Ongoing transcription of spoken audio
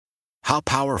How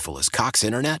powerful is Cox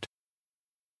Internet?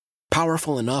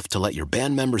 Powerful enough to let your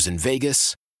band members in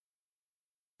Vegas,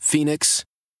 Phoenix,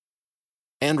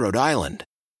 and Rhode Island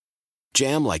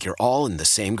jam like you're all in the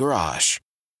same garage.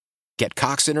 Get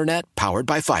Cox Internet powered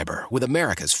by fiber with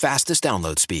America's fastest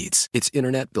download speeds. It's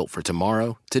internet built for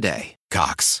tomorrow, today.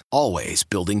 Cox, always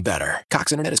building better.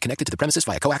 Cox Internet is connected to the premises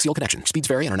via coaxial connection. Speeds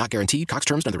vary and are not guaranteed. Cox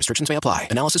terms and other restrictions may apply.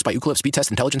 Analysis by Ookla Speed Test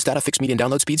Intelligence Data. Fixed median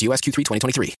download speeds. US Q3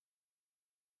 2023.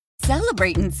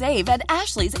 Celebrate and save at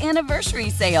Ashley's Anniversary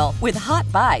Sale. With Hot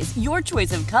Buys, your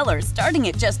choice of colors starting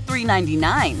at just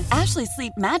 $3.99. Ashley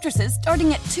Sleep mattresses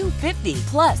starting at $2.50.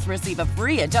 Plus, receive a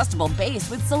free adjustable base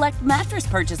with select mattress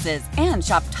purchases. And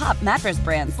shop top mattress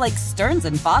brands like Stearns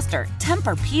 & Foster,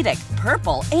 Tempur-Pedic,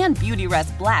 Purple, and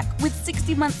Beautyrest Black with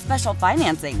 60-month special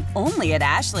financing. Only at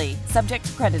Ashley. Subject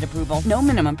to credit approval. No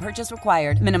minimum purchase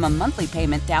required. Minimum monthly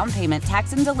payment, down payment,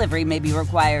 tax, and delivery may be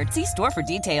required. See store for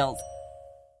details.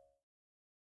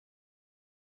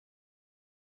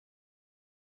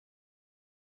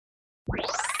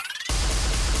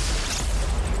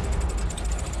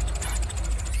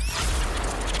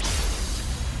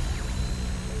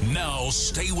 Now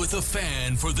stay with the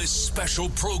Fan for this special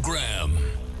program.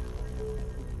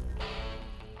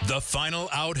 The final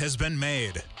out has been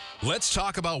made. Let's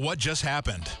talk about what just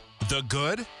happened. The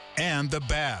good and the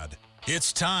bad.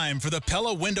 It's time for the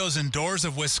Pella Windows and Doors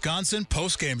of Wisconsin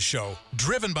postgame show,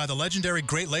 driven by the legendary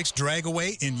Great Lakes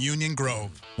Dragaway in Union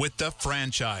Grove, with the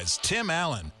franchise, Tim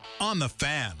Allen, on the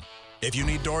Fan. If you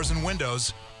need doors and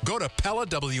windows, go to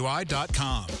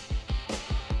PellaWI.com.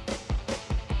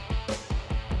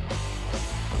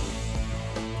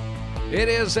 It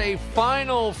is a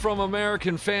final from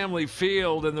American Family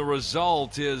Field, and the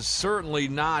result is certainly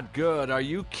not good. Are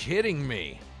you kidding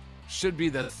me? Should be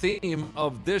the theme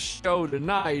of this show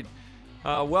tonight.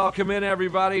 Welcome in,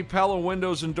 everybody. Pella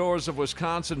Windows and Doors of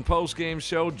Wisconsin postgame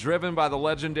show, driven by the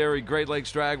legendary Great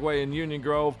Lakes Dragway in Union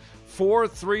Grove.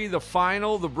 4-3 the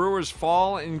final. The Brewers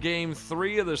fall in Game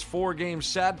 3 of this four-game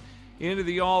set into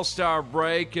the All-Star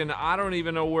break, and I don't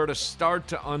even know where to start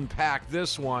to unpack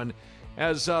this one,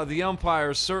 as the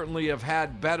umpires certainly have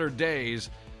had better days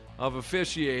of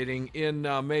officiating in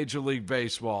Major League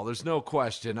Baseball. There's no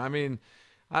question. I mean,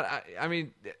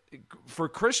 for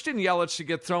Christian Yelich to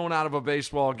get thrown out of a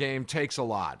baseball game takes a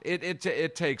lot.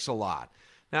 It takes a lot.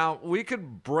 Now, we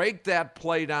could break that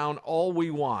play down all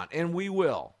we want, and we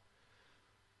will.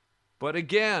 But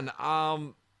again,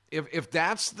 if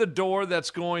that's the door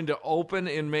that's going to open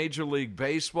in Major League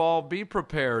Baseball, be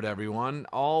prepared, everyone.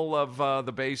 All of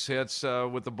the base hits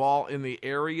with the ball in the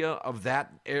area of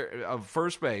of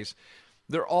first base,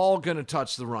 they're all going to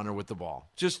touch the runner with the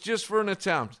ball, just for an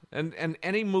attempt. And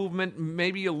any movement,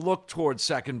 maybe you look towards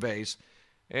second base,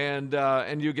 and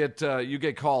you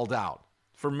get called out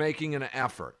for making an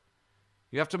effort.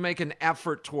 You have to make an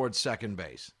effort towards second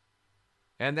base.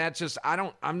 And that just,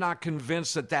 I'm not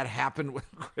convinced that happened with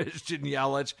Christian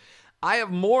Yelich. I have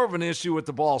more of an issue with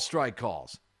the ball strike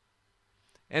calls.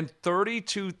 And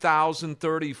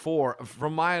 32,034,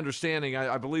 from my understanding,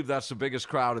 I believe that's the biggest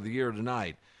crowd of the year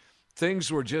tonight.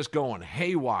 Things were just going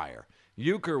haywire.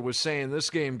 Euchre was saying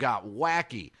this game got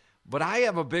wacky. But I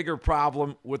have a bigger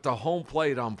problem with the home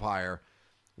plate umpire.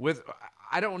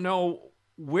 I don't know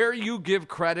where you give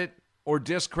credit or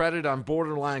discredit on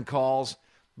borderline calls,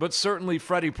 but certainly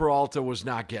Freddie Peralta was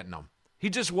not getting them. He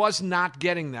just was not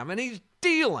getting them, and he's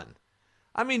dealing.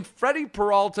 I mean, Freddie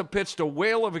Peralta pitched a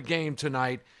whale of a game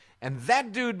tonight, and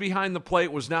that dude behind the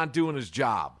plate was not doing his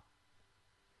job.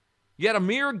 Yet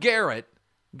Amir Garrett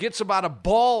gets about a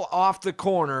ball off the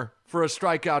corner for a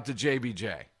strikeout to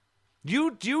JBJ.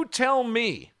 You tell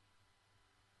me.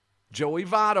 Joey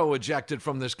Votto ejected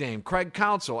from this game. Craig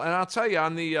Counsell, and I'll tell you,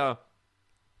 on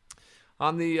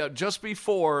the just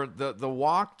before the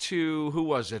walk to, who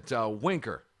was it,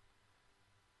 Winker.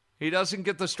 He doesn't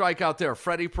get the strikeout there.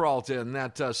 Freddie Peralta in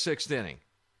that sixth inning.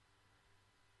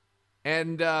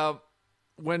 And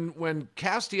when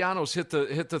Castellanos hit the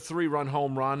 3-run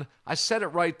home run, I said it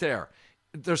right there.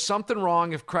 There's something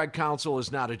wrong if Craig Counsell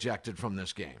is not ejected from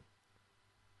this game.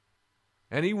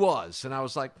 And he was. And I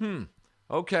was like,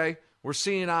 okay, we're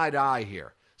seeing eye to eye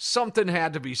here. Something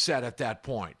had to be said at that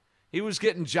point. He was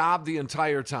getting jobbed the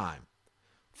entire time.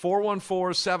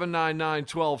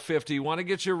 414-799-1250. Want to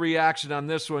get your reaction on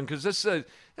this one because this is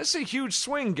a huge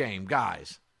swing game,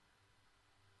 guys.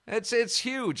 It's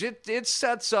huge. It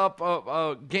sets up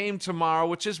a game tomorrow,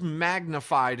 which is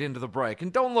magnified into the break.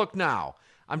 And don't look now.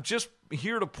 I'm just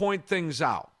here to point things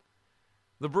out.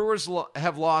 The Brewers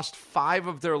have lost 5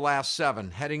 of their last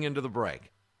 7 heading into the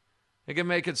break. They can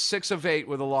make it 6 of 8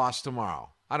 with a loss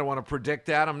tomorrow. I don't want to predict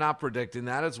that. I'm not predicting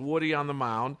that. It's Woody on the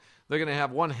mound. They're going to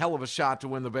have one hell of a shot to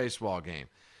win the baseball game.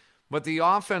 But the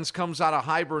offense comes out of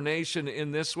hibernation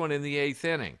in this one in the 8th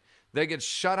inning. They get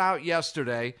shut out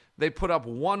yesterday. They put up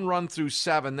 1 run through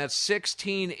 7. That's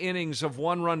 16 innings of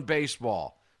 1-run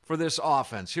baseball for this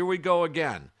offense. Here we go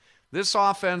again. This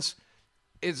offense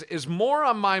is more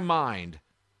on my mind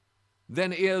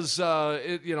than is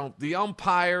the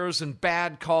umpires and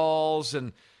bad calls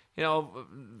and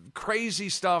crazy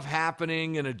stuff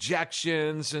happening and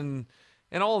ejections and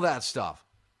all that stuff.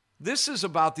 This is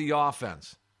about the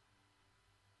offense.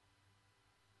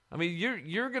 I mean,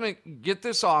 you're going to get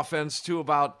this offense to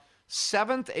about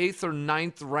 7th, 8th, or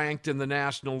 9th ranked in the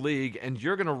National League, and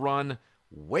you're going to run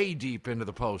way deep into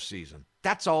the postseason.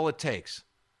 That's all it takes.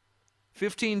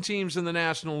 15 teams in the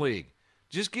National League.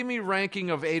 Just give me a ranking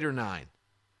of 8 or 9.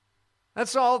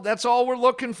 That's all we're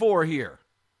looking for here.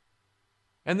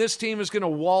 And this team is going to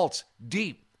waltz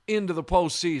deep into the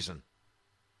postseason.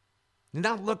 You're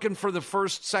not looking for the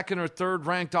 1st, 2nd, or 3rd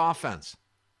ranked offense.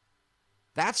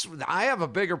 I have a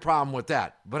bigger problem with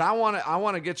that. But I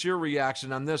want to get your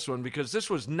reaction on this one because this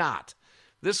was not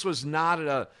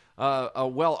a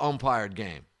well umpired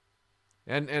game.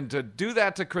 And to do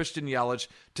that to Christian Yelich,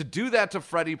 to do that to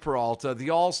Freddie Peralta, the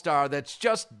all-star that's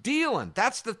just dealing.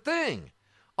 That's the thing.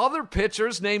 Other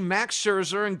pitchers named Max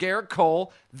Scherzer and Garrett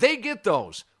Cole, they get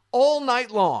those all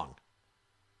night long.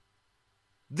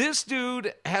 This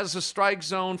dude has a strike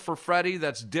zone for Freddie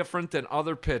that's different than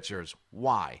other pitchers.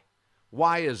 Why?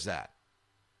 Why is that?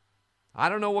 I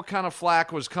don't know what kind of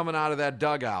flack was coming out of that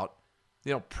dugout,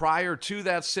 prior to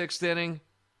that 6th inning.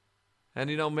 And,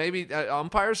 maybe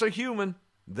umpires are human.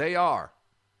 They are.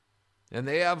 And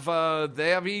they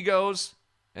have egos,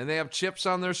 and they have chips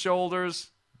on their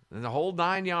shoulders, and the whole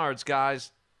 9 yards,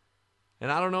 guys.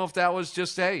 And I don't know if that was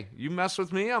just, hey, you mess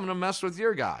with me, I'm going to mess with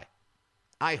your guy.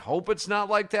 I hope it's not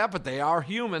like that, but they are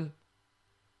human.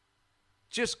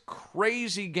 Just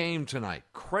crazy game tonight.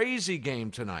 Crazy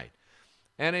game tonight.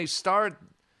 And a start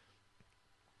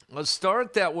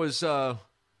that was,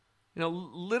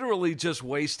 literally just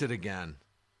wasted again.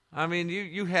 I mean,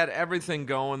 you had everything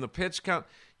going. The pitch count.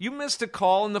 You missed a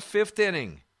call in the 5th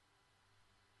inning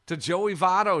to Joey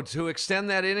Votto to extend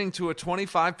that inning to a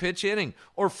 25-pitch inning,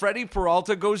 or Freddie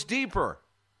Peralta goes deeper.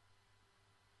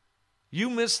 You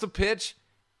missed the pitch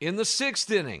in the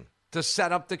 6th inning to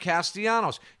set up the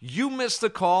Castellanos. You missed the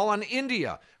call on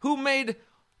India, who made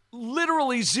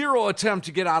literally 0 attempt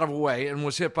to get out of the way and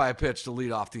was hit by a pitch to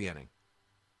lead off the inning.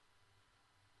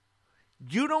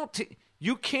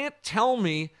 You can't tell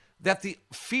me that the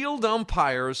field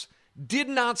umpires did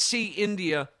not see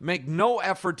India make no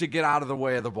effort to get out of the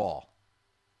way of the ball.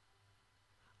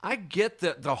 I get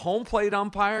that the home plate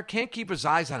umpire can't keep his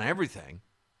eyes on everything.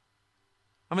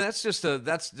 I mean, that's just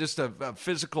a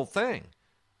physical thing.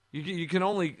 You can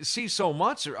only see so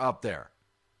much up there.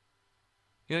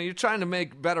 You're trying to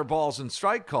make better balls and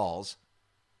strike calls,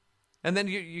 and then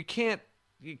you can't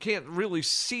really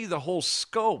see the whole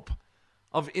scope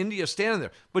of India standing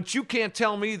there. But you can't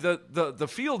tell me the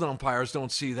field umpires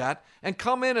don't see that and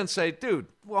come in and say, dude,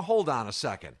 well, hold on a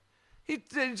second. He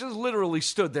just literally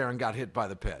stood there and got hit by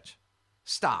the pitch.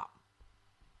 Stop.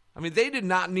 I mean, they did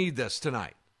not need this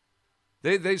tonight.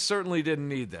 They certainly didn't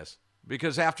need this,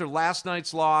 because after last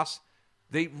night's loss,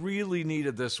 they really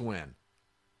needed this win.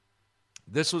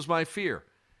 This was my fear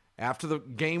after the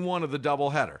game 1 of the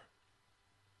doubleheader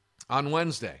on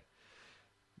Wednesday.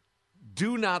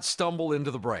 Do not stumble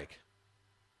into the break.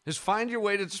 Just find your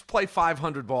way to just play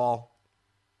 500 ball.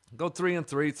 Go 3-3,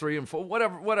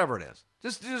 3-4, whatever it is.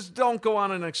 Just don't go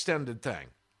on an extended thing.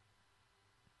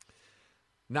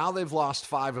 Now they've lost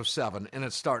 5 of 7, and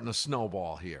it's starting to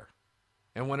snowball here.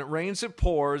 And when it rains, it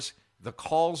pours. The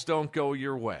calls don't go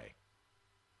your way.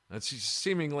 That's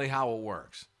seemingly how it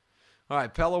works. All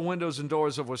right, Pella Windows and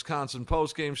Doors of Wisconsin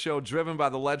postgame show, driven by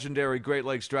the legendary Great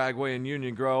Lakes Dragway in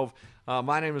Union Grove.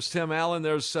 My name is Tim Allen.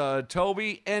 There's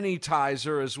Toby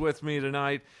Anytizer is with me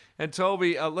tonight. And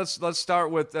Toby, let's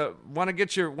start with want to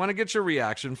get your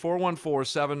reaction,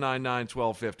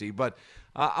 414-799-1250. But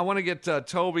I want to get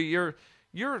Toby your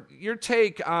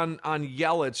take on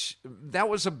Yelich. That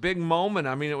was a big moment.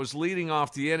 I mean, it was leading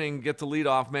off the inning, get the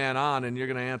leadoff man on, and you're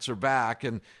going to answer back,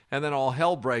 and then all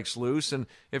hell breaks loose. And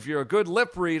if you're a good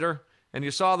lip reader and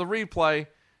you saw the replay,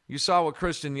 you saw what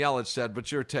Christian Yelich said. But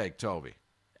your take, Toby.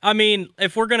 I mean,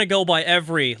 if we're going to go by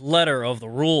every letter of the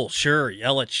rule, sure,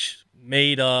 Yelich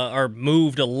made or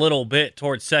moved a little bit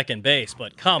towards second base,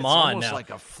 but come on now. It's almost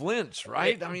like a flinch,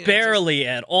 right? I mean, barely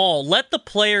at all. Let the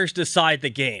players decide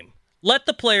the game. Let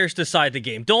the players decide the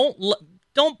game. Don't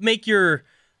make your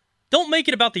Don't make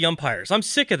it about the umpires. I'm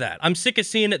sick of that. I'm sick of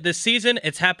seeing it this season.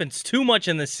 It's happened too much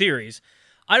in this series.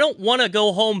 I don't want to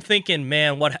go home thinking,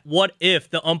 man, what if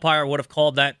the umpire would have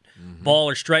called that ball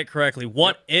or strike correctly?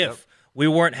 What if we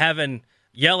weren't having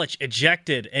Yelich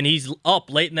ejected and he's up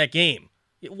late in that game?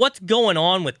 What's going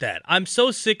on with that? I'm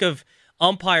so sick of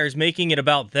umpires making it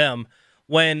about them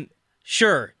when,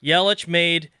 sure, Yelich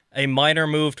made a minor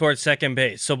move towards second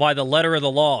base. So by the letter of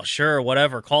the law, sure,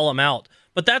 whatever, call him out.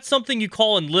 But that's something you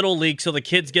call in Little League so the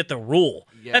kids get the rule.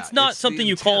 Yeah, that's not something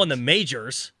you call in the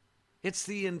majors. It's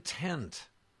the intent.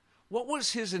 What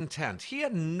was his intent? He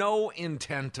had no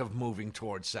intent of moving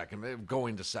towards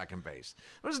going to second base.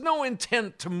 There was no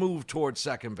intent to move towards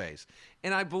second base.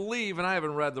 And I believe, and I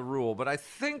haven't read the rule, but I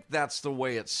think that's the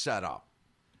way it's set up.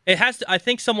 It has to. I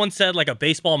think someone said like a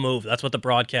baseball move. That's what the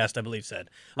broadcast, I believe, said.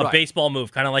 A baseball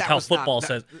move, kind of like how football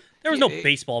says. There was no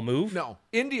baseball move. No.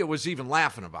 India was even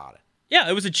laughing about it. Yeah,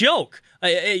 it was a joke.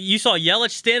 You saw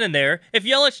Yelich standing there. If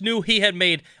Yelich knew he had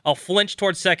made a flinch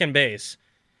towards second base,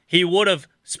 he would have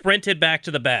sprinted back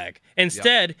to the bag.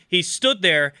 Instead, he stood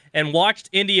there and watched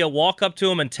India walk up to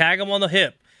him and tag him on the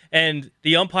hip, and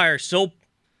the umpire so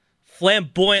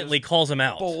flamboyantly calls him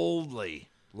out. Boldly.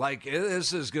 Like,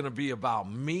 this is going to be about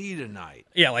me tonight.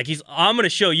 Yeah, like I'm going to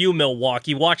show you,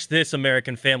 Milwaukee. Watch this,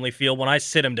 American Family Field, when I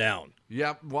sit him down.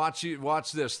 Yep, watch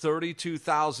this.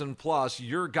 32,000 plus.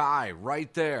 Your guy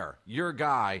right there. Your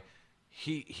guy.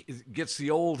 He gets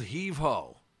the old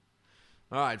heave-ho.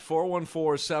 All right,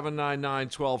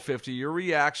 414-799-1250. Your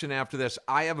reaction after this.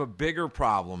 I have a bigger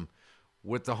problem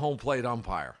with the home plate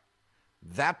umpire.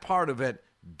 That part of it,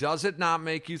 does it not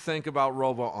make you think about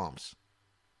robo-umps?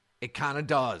 It kind of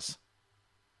does.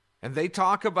 And they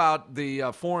talk about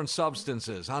the foreign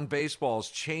substances on baseballs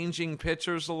changing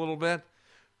pitchers a little bit.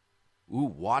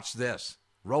 Ooh, watch this.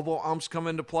 Robo-umps come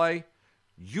into play.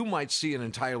 You might see an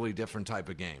entirely different type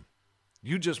of game.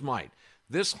 You just might.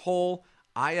 This whole,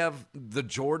 I have the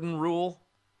Jordan rule.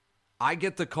 I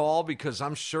get the call because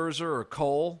I'm Scherzer or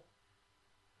Cole.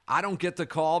 I don't get the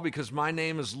call because my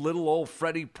name is little old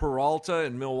Freddie Peralta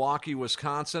in Milwaukee,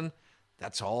 Wisconsin.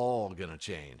 That's all going to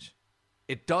change.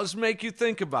 It does make you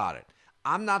think about it.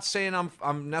 I'm not saying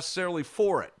I'm necessarily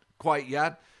for it quite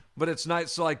yet, but it's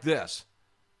nights like this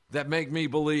that make me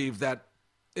believe that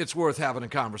it's worth having a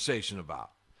conversation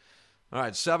about. All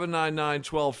right,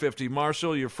 799-1250.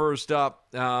 Marshall, you're first up.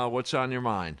 What's on your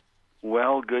mind?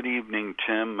 Well, good evening,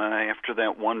 Tim. After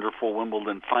that wonderful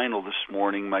Wimbledon final this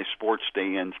morning, my sports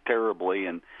day ends terribly,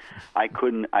 and I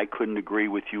couldn't agree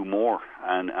with you more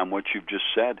on what you've just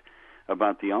said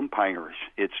about the umpires.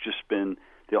 It's just been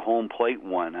the home plate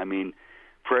one. I mean,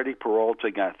 Freddie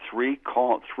Peralta got three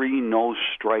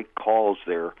no-strike calls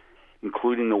there,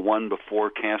 including the one before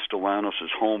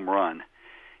Castellanos' home run.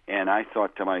 And I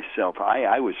thought to myself,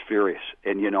 I was furious.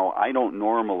 And, I don't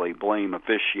normally blame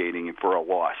officiating for a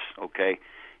loss, okay?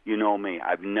 You know me.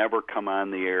 I've never come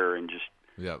on the air and just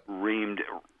reamed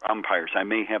umpires. I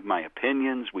may have my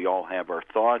opinions. We all have our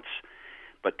thoughts.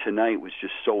 But tonight was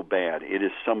just so bad. It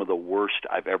is some of the worst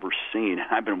I've ever seen.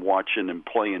 I've been watching and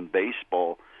playing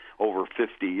baseball over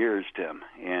 50 years, Tim,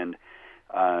 and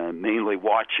mainly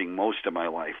watching most of my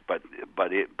life. But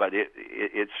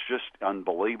it's just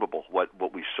unbelievable what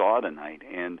we saw tonight.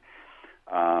 And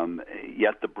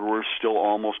yet the Brewers still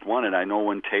almost won it. I know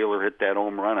when Taylor hit that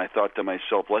home run, I thought to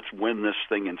myself, let's win this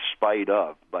thing in spite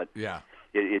of. But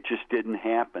it just didn't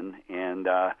happen. And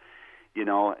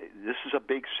this is a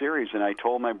big series, and I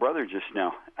told my brother just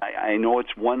now, I know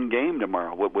it's one game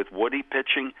tomorrow. With Woody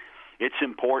pitching, it's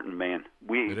important, man.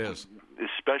 It is.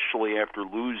 Especially after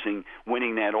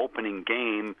winning that opening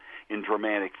game in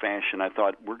dramatic fashion. I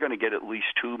thought we're going to get at least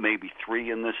 2, maybe 3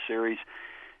 in this series.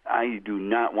 I do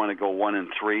not want to go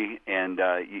 1-3, and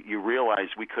you realize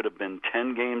we could have been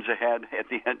 10 games ahead at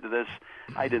the end of this.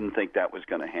 I didn't think that was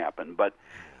going to happen, but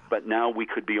now we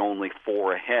could be only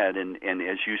 4 ahead, and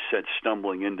as you said,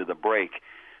 stumbling into the break.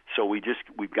 So we've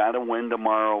got to win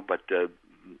tomorrow, but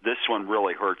this one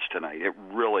really hurts tonight. It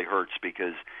really hurts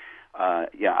because,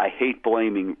 I hate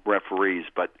blaming referees,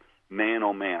 but man,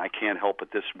 oh man, I can't help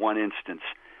it. This one instance,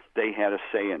 they had a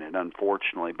say in it,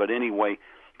 unfortunately. But anyway,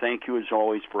 thank you as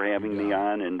always for having me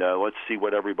on, and let's see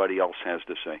what everybody else has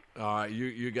to say. All right,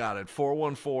 you got it.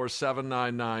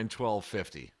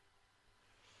 414-799-1250.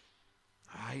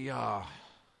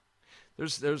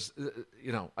 There's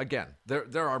again,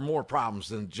 there are more problems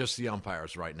than just the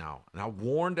umpires right now. And I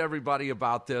warned everybody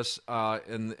about this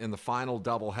in the final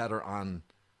doubleheader on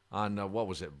what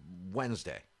was it,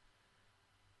 Wednesday.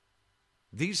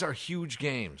 These are huge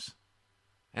games.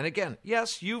 And again,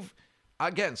 yes,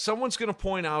 someone's going to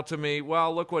point out to me,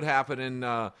 well, look what happened in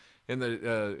in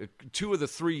the 2 of the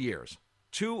 3 years.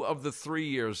 2 of the 3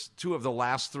 years, 2 of the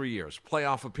last 3 years,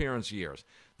 playoff appearance years,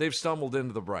 they've stumbled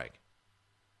into the break.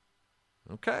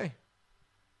 Okay.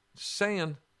 Just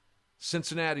saying,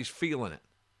 Cincinnati's feeling it.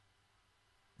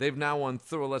 They've now won,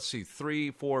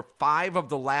 3, 4, 5 of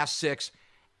the last 6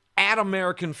 at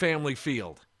American Family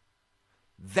Field.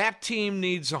 That team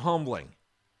needs a humbling.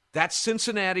 That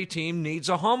Cincinnati team needs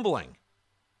a humbling.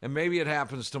 And maybe it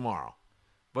happens tomorrow.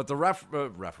 But the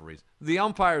referees, the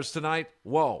umpires tonight,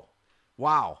 whoa,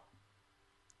 wow.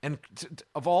 And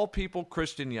of all people,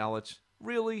 Christian Yelich,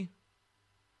 really?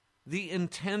 The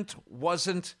intent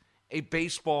wasn't a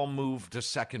baseball move to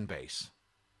second base.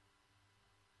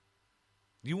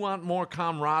 You want more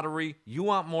camaraderie? You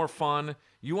want more fun?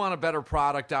 You want a better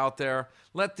product out there?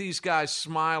 Let these guys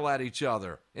smile at each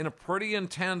other in a pretty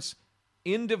intense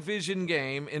in-division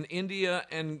game in India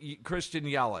and Christian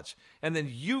Yelich. And then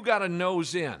you got to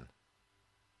nose in.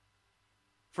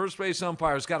 First base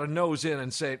umpire's got to nose in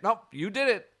and say, nope, you did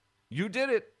it. You did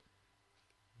it.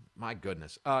 My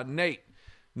goodness. Nate,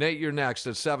 you're next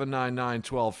at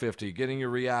 799-1250. Getting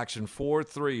your reaction.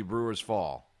 4-3 Brewers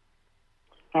fall.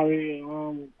 How are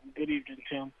you? Good evening,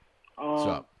 Tim. What's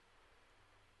up?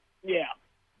 Yeah.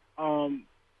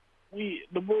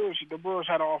 The Brewers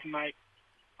had an off night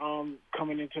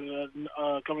coming into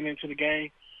the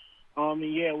game.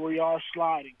 And yeah, we are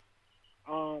sliding.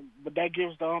 But that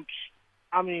gives the umps.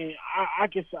 I mean,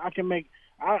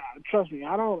 trust me,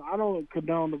 I don't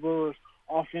condone the Brewers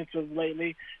offensive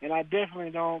lately, and I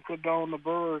definitely don't condone the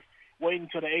Brewers waiting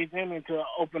until the 8th inning to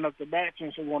open up the bats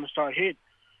and so want to start hitting.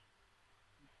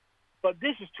 But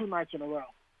this is 2 nights in a row.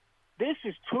 This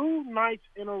is 2 nights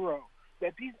in a row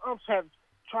that these umps have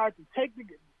tried to take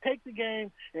the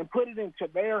game and put it into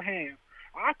their hands.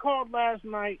 I called last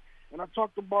night, and I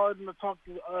talked to Barton, I talked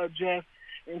to Jeff,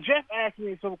 and Jeff asked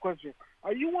me some question.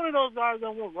 Are you one of those guys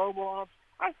that want robo-umps?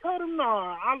 I told him,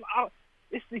 no,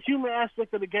 it's the human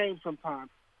aspect of the game sometimes.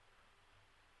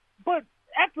 But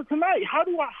after tonight, how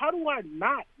do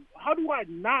I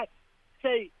not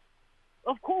say,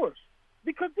 of course?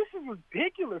 Because this is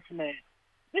ridiculous, man.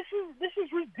 This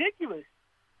is ridiculous.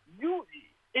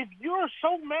 If you're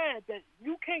so mad that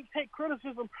you can't take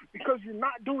criticism because you're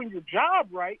not doing your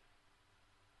job right,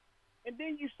 and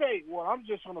then you say, well, I'm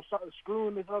just going to start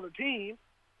screwing this other team,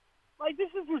 like, this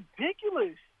is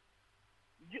ridiculous.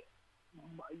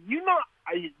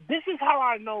 This is how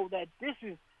I know that this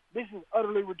is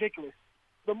utterly ridiculous.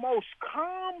 The most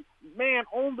calm man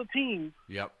on the team,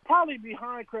 probably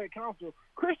behind Craig Counsell,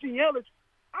 Christian Yelich,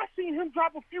 I seen him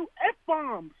drop a few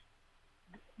F-bombs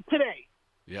today.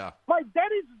 Yeah.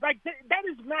 That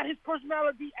is not his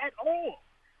personality at all.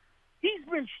 He's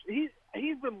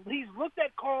looked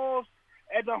at calls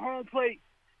at the home plate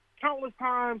countless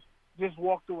times, just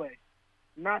walked away,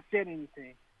 not said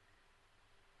anything.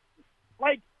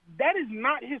 Like, that is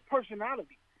not his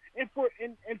personality. And for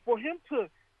him to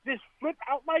just flip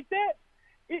out like that,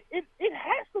 it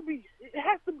has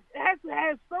to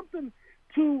have something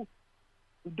to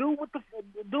do with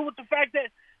the fact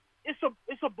that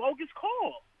it's a bogus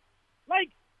call. Like,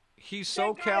 he's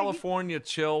so California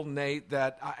chill, Nate,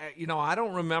 that I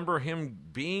don't remember him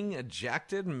being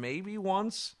ejected maybe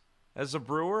once as a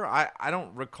Brewer. I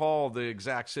don't recall the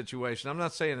exact situation. I'm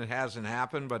not saying it hasn't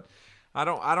happened, but I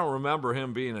don't remember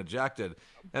him being ejected.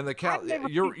 And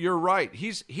you're right.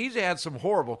 He's had some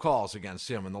horrible calls against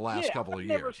him in the last couple of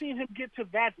years. I've never seen him get to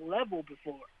that level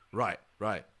before. Right.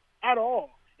 At all.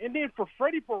 And then for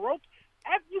Freddie Peralta,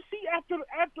 after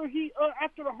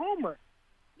the homer,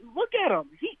 look at him.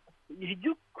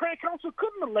 Craig Counsell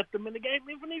couldn't have left him in the game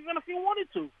even if he wanted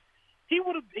to. He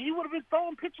would have been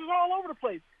throwing pitches all over the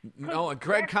place. No, and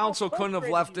Craig Counsell couldn't have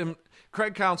left him.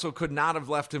 Craig Counsell could not have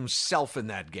left himself in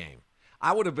that game.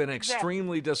 I would have been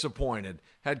extremely disappointed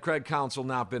had Craig Counsell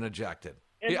not been ejected.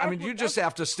 You just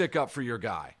have to stick up for your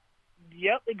guy.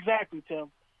 Yep, exactly,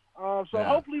 Tim.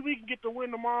 Hopefully we can get the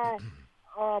win tomorrow.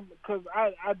 Because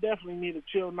I definitely need a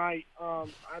chill night. I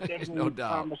definitely need to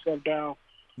calm myself down.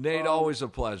 Nate, always a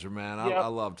pleasure, man. I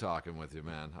love talking with you,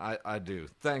 man. I do.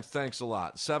 Thanks a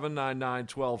lot.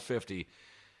 799-1250.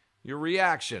 Your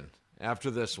reaction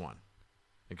after this one.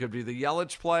 It could be the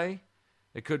Yelich play.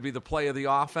 It could be the play of the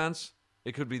offense.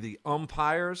 It could be the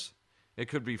umpires. It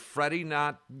could be Freddie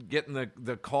not getting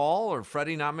the call or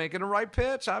Freddie not making a right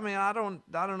pitch. I mean, I don't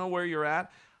know where you're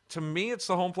at. To me, it's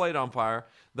the home plate umpire.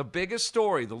 The biggest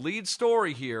story, the lead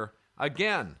story here,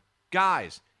 again,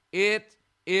 guys, it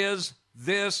is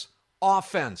this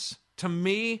offense. To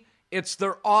me, it's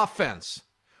their offense.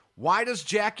 Why does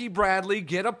Jackie Bradley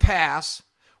get a pass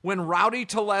when Rowdy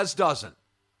Tellez doesn't?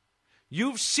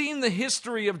 You've seen the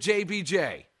history of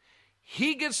JBJ.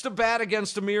 he gets to bat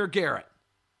against Amir Garrett.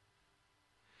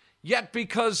 Yet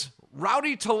because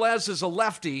Rowdy Tellez is a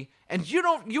lefty, and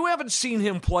you haven't seen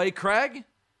him play, Craig,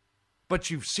 but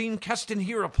you've seen Keston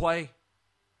Hiura play,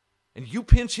 and you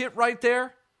pinch hit right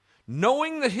there,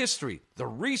 knowing the history, the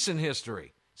recent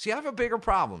history. See, I have a bigger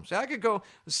problem. See, I could go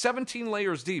 17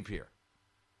 layers deep here.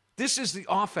 This is the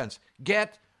offense.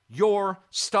 Get your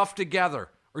stuff together,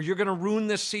 or you're going to ruin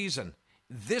this season.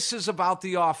 This is about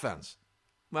the offense.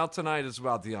 Well, tonight it's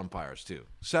about the umpires, too.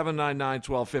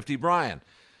 799-1250. Brian,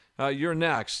 you're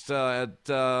next at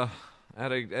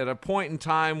a point in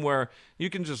time where you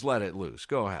can just let it loose.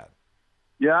 Go ahead.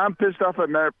 Yeah, I'm pissed off at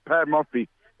Pat Murphy.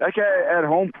 That guy at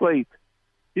home plate,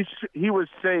 he was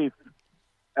safe.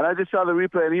 And I just saw the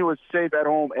replay, and he was safe at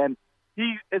home. And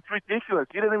it's ridiculous.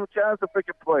 He didn't even chance the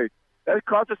freaking play. That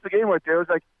cost us the game right there. It was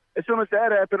like, as soon as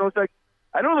that happened, it was like,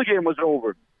 I know the game was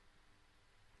over.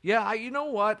 Yeah, you know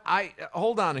what?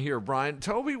 Hold on here, Brian.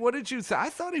 Toby, what did you think? I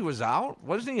thought he was out.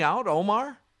 Wasn't he out,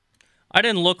 Omar? I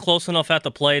didn't look close enough at the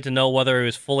play to know whether he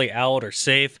was fully out or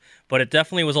safe, but it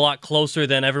definitely was a lot closer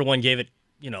than everyone gave it,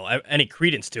 any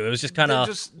credence to. It was just kind of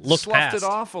looked past. It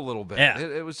off a little bit. Yeah.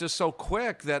 It was just so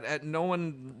quick that no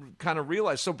one kind of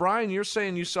realized. So, Brian, you're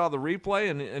saying you saw the replay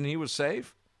and he was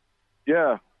safe?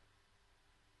 Yeah.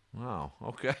 Wow,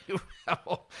 okay.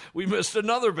 We missed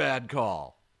another bad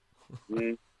call.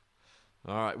 Mm-hmm.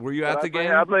 All right, were you at the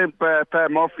game? I blame Pat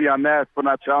Murphy on that for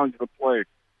not challenging the play.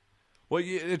 Well,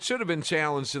 it should have been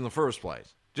challenged in the first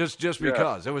place, just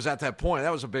because. It was at that point.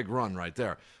 That was a big run right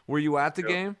there. Were you at the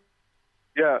game?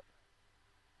 Yeah.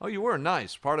 Oh, you were?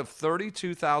 Nice. Part of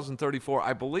 32,034.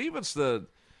 I believe it's the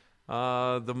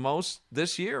most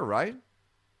this year, right?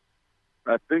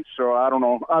 I think so. I don't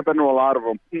know. I've been to a lot of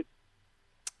them.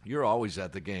 You're always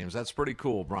at the games. That's pretty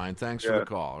cool, Brian. Thanks for the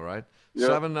call, all right? Yep.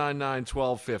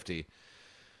 799-1250.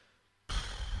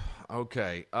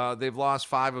 Okay, they've lost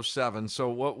 5 of 7. So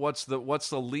what's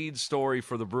the lead story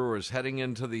for the Brewers heading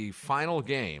into the final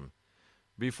game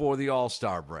before the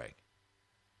All-Star break?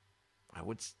 I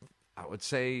would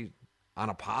say on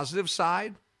a positive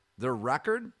side, their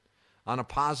record. On a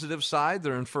positive side,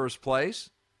 they're in first place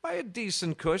by a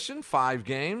decent cushion, 5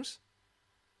 games.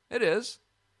 It is.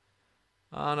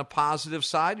 On a positive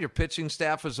side, your pitching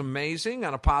staff is amazing.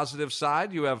 On a positive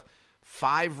side, you have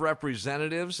 5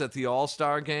 representatives at the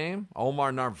All-Star game.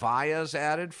 Omar Narvaez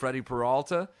added. Freddie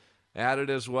Peralta added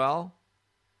as well.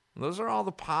 Those are all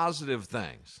the positive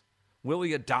things.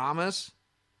 Willy Adames,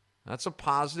 that's a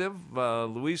positive.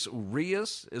 Luis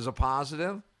Urias is a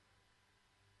positive.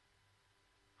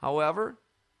 However,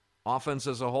 offense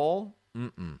as a whole,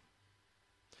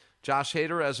 Josh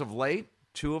Hader, as of late,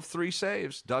 2 of 3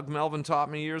 saves. Doug Melvin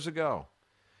taught me years ago.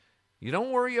 You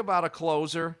don't worry about a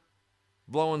closer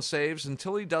blowing saves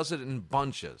until he does it in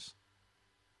bunches.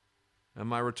 And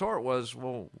my retort was,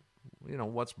 well,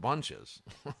 what's bunches?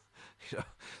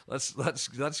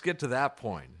 Let's get to that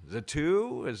point. Is it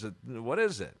 2? What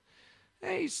is it?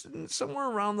 Hey, somewhere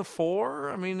around the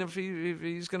 4. I mean, if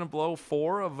he's going to blow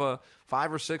 4 of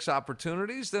 5 or 6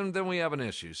 opportunities, then we have an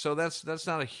issue. So that's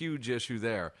not a huge issue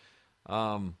there.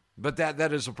 But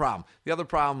that is a problem. The other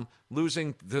problem,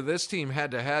 losing to this team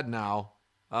head-to-head now,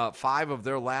 5 of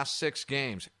their last 6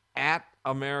 games at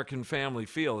American Family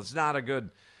Field. It's not a good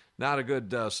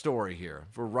story here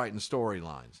for writing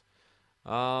storylines.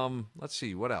 Let's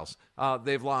see, what else?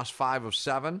 They've lost 5 of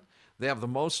 7. They have the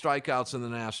most strikeouts in the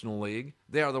National League.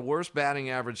 They are the worst batting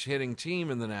average hitting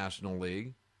team in the National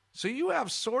League. So you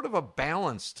have sort of a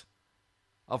balanced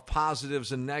of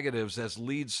positives and negatives as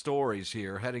lead stories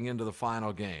here heading into the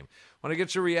final game. Want to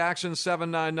get your reaction,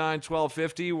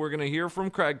 799-1250. We're going to hear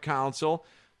from Craig Counsell,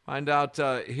 find out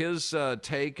his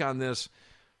take on this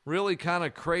really kind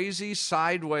of crazy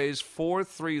sideways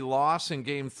 4-3 loss in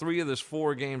Game 3 of this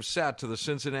 4-game set to the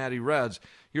Cincinnati Reds.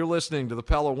 You're listening to the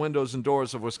Pella Windows and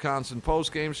Doors of Wisconsin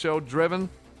postgame show, driven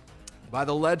by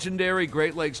the legendary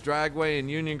Great Lakes Dragway in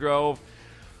Union Grove.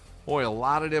 Boy, a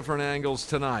lot of different angles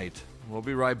tonight. We'll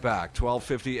be right back.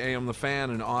 1250 AM The Fan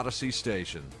and Odyssey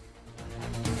Station.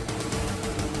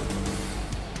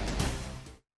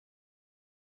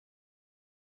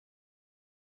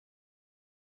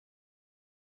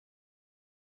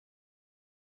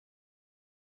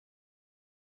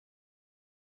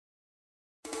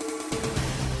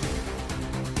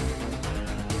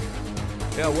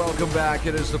 Yeah, welcome back.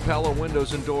 It is the Pella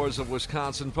Windows and Doors of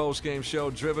Wisconsin postgame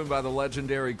show, driven by the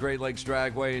legendary Great Lakes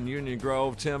Dragway in Union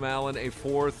Grove. Tim Allen, a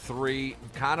 4-3,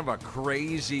 kind of a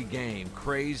crazy game.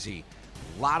 Crazy.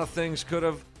 A lot of things could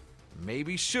have,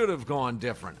 maybe should have gone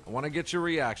different. I want to get your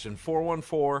reaction.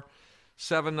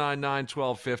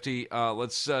 414-799-1250.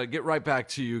 Let's get right back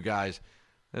to you guys.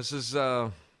 This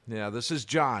is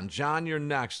John. John, you're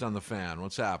next on the Fan.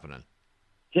 What's happening?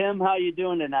 Tim, how you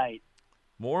doing tonight?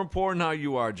 More important how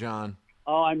you are, John.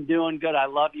 Oh, I'm doing good. I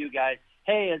love you guys.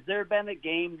 Hey, has there been a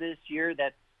game this year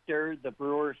that stirred the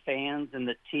Brewers fans and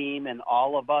the team and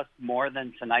all of us more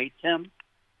than tonight, Tim?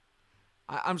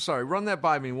 I'm sorry. Run that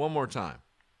by me one more time.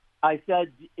 I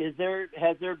said,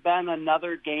 has there been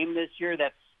another game this year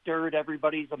that stirred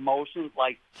everybody's emotions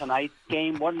like tonight's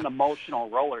game? What an emotional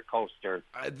roller coaster.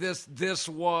 This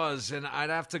was, and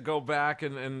I'd have to go back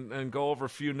and go over a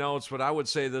few notes, but I would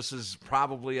say this is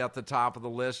probably at the top of the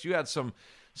list. You had some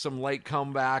late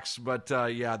comebacks, but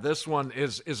this one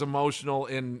is emotional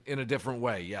in a different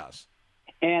way, yes.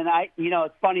 And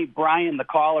it's funny, Brian, the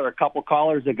caller, a couple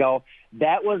callers ago,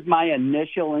 that was my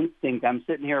initial instinct. I'm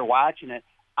sitting here watching it.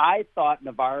 I thought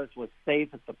Nevarez was safe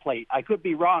at the plate. I could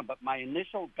be wrong, but my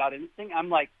initial gut instinct, I'm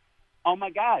like, oh, my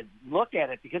God, look at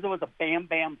it, because it was a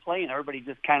bam-bam play, and everybody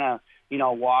just kind of,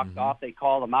 walked off. They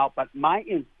called him out. But my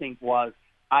instinct was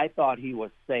I thought he was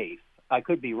safe. I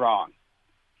could be wrong.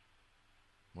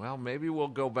 Well, maybe we'll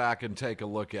go back and take a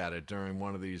look at it during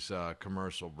one of these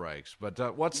commercial breaks.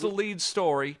 But what's the lead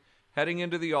story heading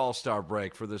into the All-Star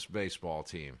break for this baseball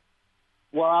team?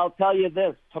 Well, I'll tell you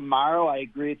this. Tomorrow, I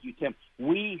agree with you, Tim.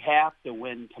 We have to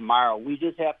win tomorrow. We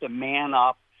just have to man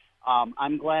up.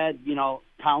 I'm glad,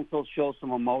 Council shows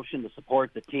some emotion to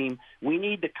support the team. We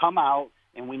need to come out,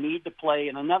 and we need to play.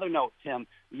 And another note, Tim,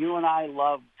 you and I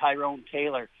love Tyrone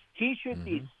Taylor. He should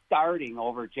be starting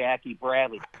over Jackie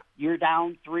Bradley. You're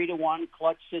down 3-1,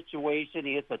 clutch situation.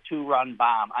 He hits a 2-run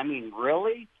bomb. I mean,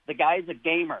 really? The guy's a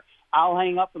gamer. I'll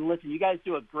hang up and listen. You guys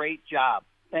do a great job.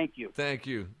 Thank you. Thank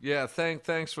you. Yeah,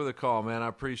 thanks for the call, man. I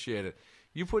appreciate it.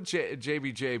 You put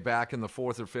JBJ back in the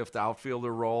fourth or fifth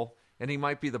outfielder role, and he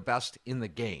might be the best in the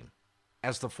game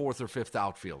as the fourth or fifth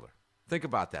outfielder. Think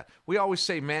about that. We always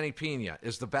say Manny Pena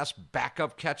is the best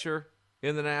backup catcher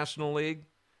in the National League.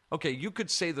 Okay, you could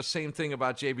say the same thing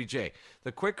about JBJ.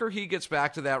 The quicker he gets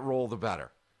back to that role, the better,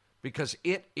 because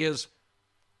it is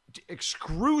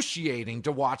excruciating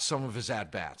to watch some of his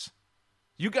at-bats.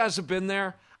 You guys have been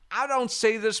there. I don't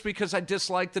say this because I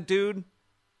dislike the dude.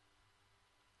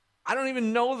 I don't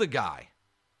even know the guy.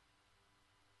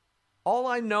 All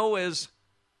I know is,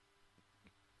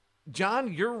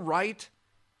 John, you're right.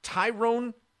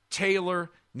 Tyrone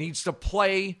Taylor needs to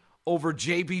play over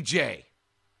JBJ.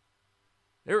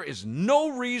 There is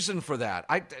no reason for that.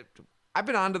 I've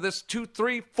been on to this 2,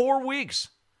 3, 4 weeks.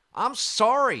 I'm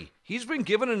sorry. He's been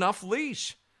given enough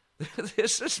leash.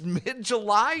 This is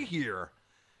mid-July here.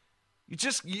 You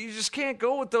just can't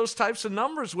go with those types of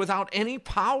numbers without any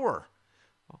power.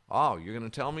 Oh, you're going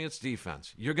to tell me it's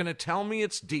defense. You're going to tell me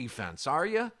it's defense, are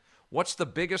you? What's the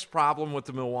biggest problem with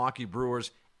the Milwaukee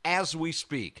Brewers as we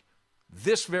speak,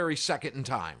 this very second in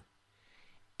time?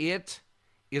 It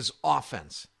is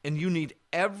offense, and you need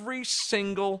every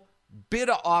single bit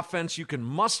of offense you can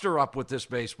muster up with this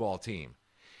baseball team.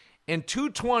 And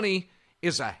 220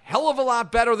 is a hell of a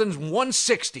lot better than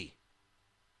 160.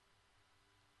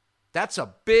 That's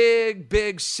a big,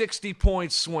 big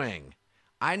 60-point swing.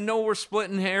 I know we're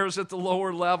splitting hairs at the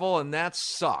lower level, and that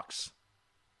sucks.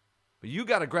 But you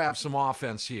got to grab some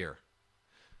offense here.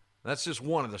 That's just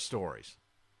one of the stories.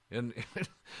 And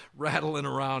rattling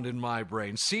around in my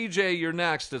brain. CJ, you're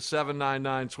next at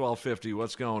 799-1250.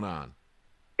 What's going on?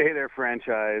 Hey there,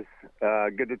 franchise.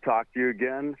 Good to talk to you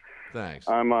again. Thanks.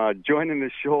 I'm joining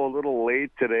the show a little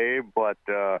late today, but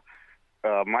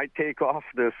my take off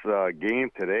this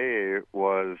game today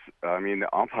was, the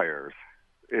umpires.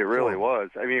 It really was.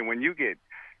 I mean, when you get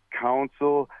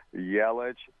Council,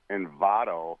 Yelich, and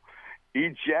Votto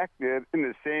ejected in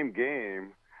the same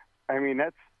game, I mean,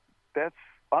 that's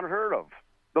unheard of.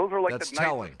 Those are like the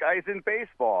nicest guys in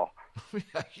baseball.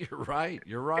 Yeah, you're right.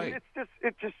 You're right. And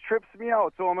it just trips me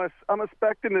out. So I'm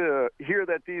expecting to hear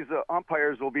that these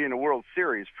umpires will be in the World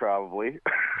Series probably.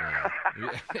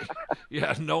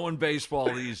 Yeah, knowing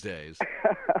baseball these days.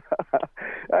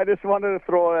 I just wanted to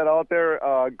throw that out there.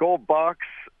 Go Bucks,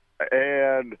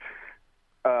 and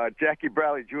Jackie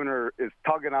Bradley Jr. is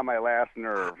tugging on my last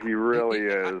nerve. He really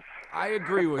is. I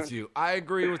agree with you.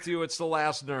 It's the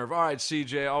last nerve. All right,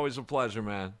 CJ, always a pleasure,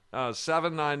 man.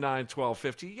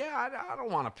 799-1250. Yeah, I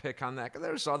don't want to pick on that.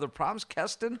 There's other problems.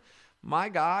 Keston, my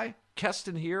guy,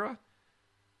 Keston Hiura.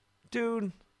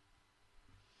 Dude,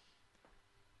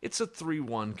 it's a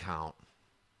 3-1 count.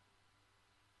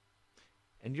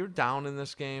 And you're down in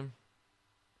this game.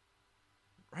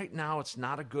 Right now, it's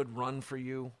not a good run for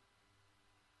you.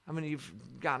 I mean, you've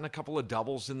gotten a couple of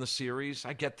doubles in the series.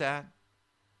 I get that.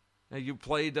 Now, you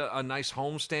played a nice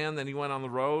homestand, then you went on the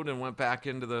road and went back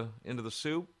into the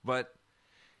soup. But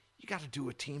You got to do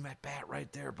a team at bat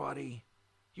right there, buddy.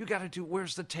 You got to do,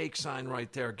 where's the take sign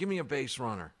right there? Give me a base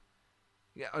runner.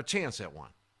 Yeah, a chance at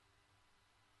one.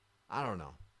 I don't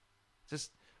know.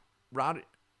 Just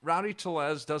Rowdy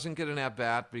Tellez doesn't get an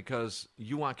at-bat because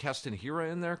you want Keston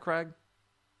Hiura in there, Craig?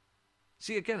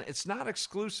 See, again, it's not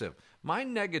exclusive. My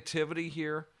negativity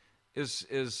here is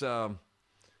it's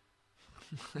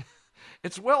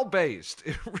well-based.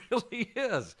 It really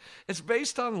is. It's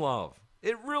based on love.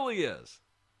 It really is.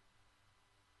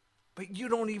 But you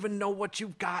don't even know what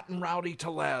you've got in Rowdy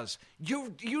Tellez.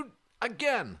 You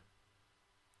again,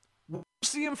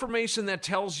 what's the information that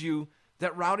tells you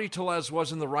that Rowdy Tellez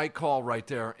wasn't the right call right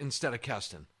there instead of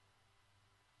Keston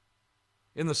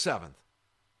in the 7th?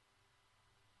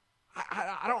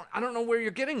 I don't know where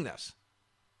you're getting this.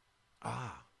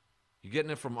 You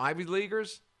getting it from Ivy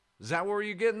Leaguers? Is that where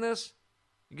you're getting this?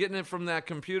 You getting it from that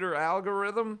computer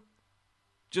algorithm?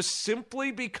 Just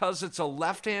simply because it's a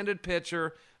left-handed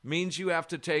pitcher means you have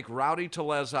to take Rowdy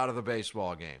Tellez out of the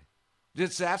baseball game.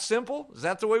 It's that simple? Is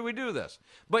that the way we do this?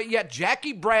 But yet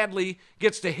Jackie Bradley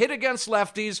gets to hit against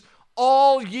lefties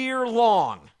all year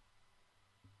long.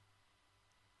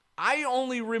 I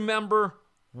only remember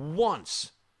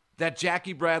once that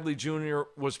Jackie Bradley Jr.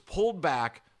 was pulled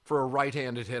back for a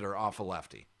right-handed hitter off a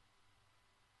lefty.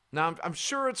 Now, I'm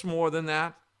sure it's more than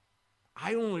that.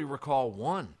 I only recall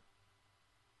one.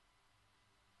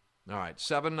 All right,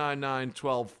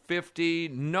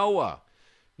 799-1250. Noah,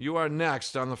 you are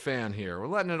next on the Fan here. We're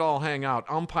letting it all hang out.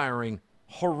 Umpiring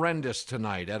horrendous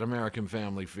tonight at American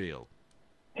Family Field.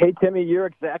 Hey, Timmy, you're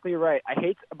exactly right.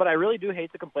 I really do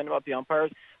hate to complain about the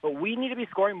umpires, but we need to be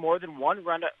scoring more than one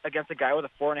run against a guy with a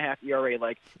 4.5 ERA.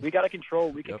 Like, we got to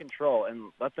control, we can control,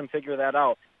 and let them figure that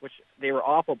out, which they were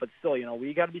awful, but still,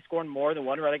 we got to be scoring more than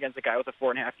one run against a guy with a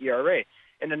 4.5 ERA.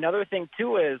 And another thing,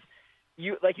 too, is,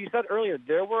 like you said earlier,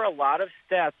 there were a lot of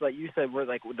stats, like you said, were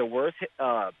like the worst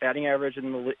batting average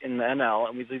in the NL,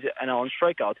 and we lead the NL in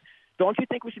strikeouts. Don't you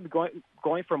think we should be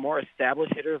going for more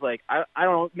established hitters? Like, I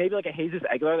don't know, maybe like a Jesus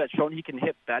Aguilar that's shown he can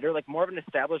hit better, like more of an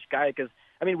established guy. Because,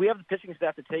 we have the pitching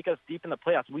staff to take us deep in the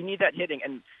playoffs. We need that hitting.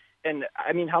 And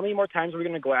how many more times are we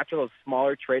going to go after those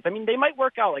smaller traits? They might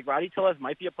work out. Like, Rowdy Tellez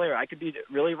might be a player. I could be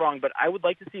really wrong. But I would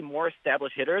like to see more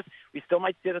established hitters. We still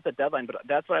might see it at the deadline. But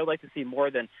that's what I would like to see more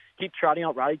than keep trotting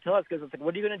out Rowdy Tellez. Because it's like,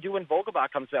 what are you going to do when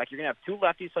Vogelbach comes back? You're going to have two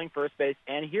lefties playing first base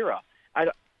and Hiura.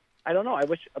 I don't know. I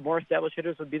wish more established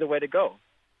hitters would be the way to go.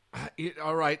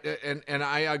 All right, and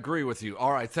I agree with you.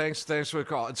 All right, thanks for the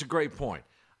call. It's a great point.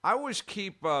 I always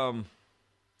keep, I don't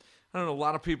know, a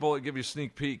lot of people give you a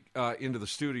sneak peek into the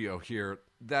studio here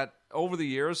that over the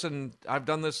years, and I've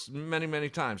done this many, many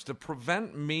times, to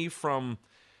prevent me from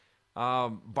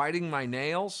biting my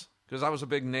nails, because I was a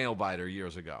big nail biter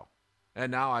years ago.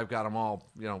 And now I've got them all,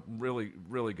 really,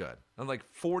 really good. I'm like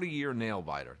 40-year nail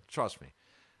biter, trust me.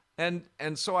 And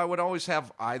so I would always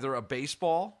have either a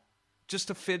baseball just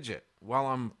to fidget while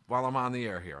I'm on the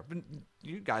air here.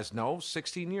 You guys know,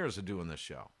 16 years of doing this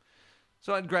show.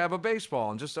 So I'd grab a baseball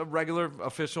and just a regular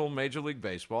official Major League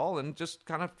Baseball and just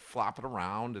kind of flop it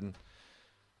around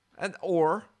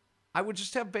or I would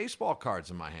just have baseball cards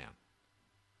in my hand.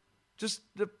 Just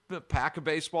a pack of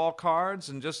baseball cards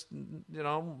and just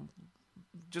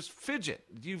fidget.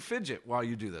 You fidget while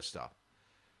you do this stuff.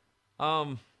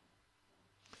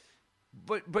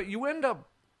 But you end up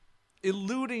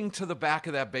alluding to the back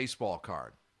of that baseball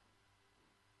card.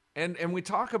 And we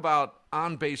talk about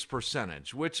on-base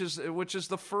percentage, which is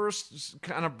the first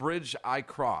kind of bridge I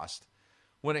crossed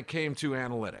when it came to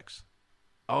analytics.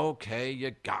 Okay,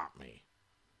 you got me.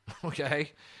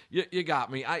 Okay? You got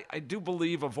me. I do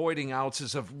believe avoiding outs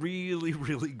is a really,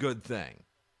 really good thing.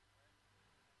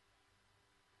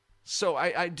 So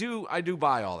I do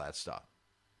buy all that stuff.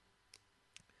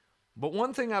 But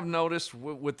one thing I've noticed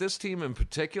with this team in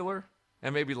particular,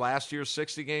 and maybe last year's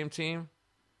 60-game team,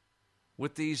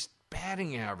 with these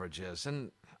batting averages,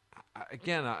 and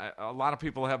again, a lot of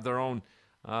people have their own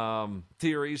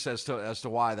theories as to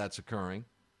why that's occurring.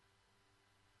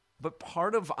 But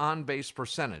part of on-base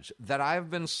percentage that I've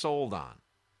been sold on,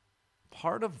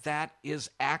 part of that is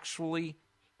actually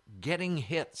getting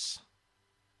hits.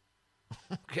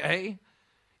 Okay?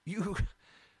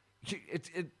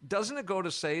 Doesn't it go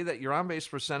to say that your on-base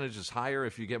percentage is higher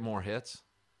if you get more hits?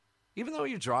 Even though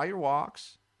you draw your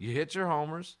walks, you hit your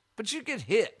homers, but you get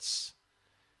hits.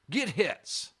 Get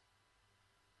hits.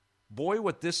 Boy,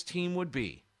 what this team would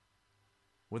be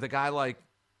with a guy like,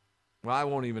 well, I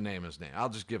won't even name his name. I'll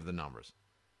just give the numbers.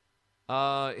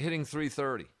 Hitting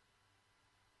 330.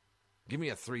 Give me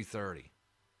a 330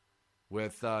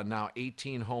 with now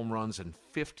 18 home runs and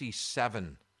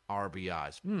 57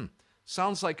 RBIs.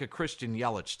 Sounds like a Christian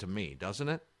Yelich to me, doesn't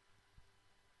it?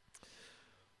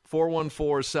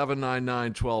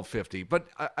 414-799-1250. But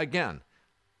again,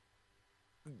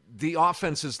 the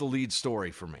offense is the lead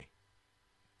story for me.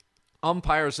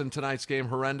 Umpires in tonight's game,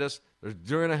 horrendous.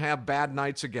 They're going to have bad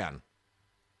nights again.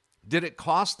 Did it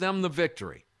cost them the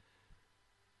victory?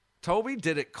 Toby,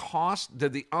 did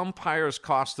the umpires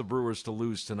cost the Brewers to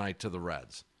lose tonight to the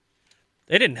Reds?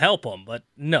 They didn't help them, but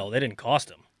no, they didn't cost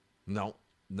them. No,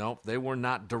 they were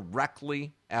not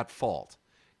directly at fault.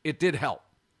 It did help.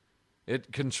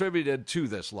 It contributed to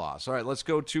this loss. All right, let's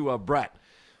go to Brett.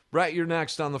 Brett, you're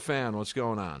next on the Fan. What's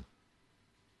going on?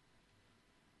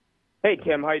 Hey,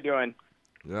 Tim. How you doing?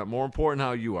 Yeah, more important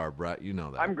how you are, Brett. You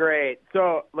know that. I'm great.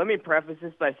 So let me preface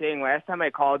this by saying last time I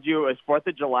called you, it was 4th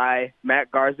of July. Matt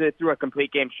Garza threw a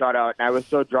complete game shutout, and I was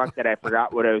so drunk that I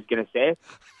forgot what I was going to say.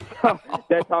 So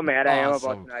that's how mad I am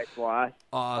about tonight's loss.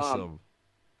 Awesome.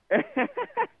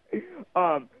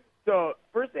 So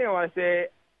first thing I want to say,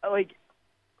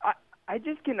 I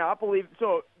just cannot believe.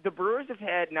 So the Brewers have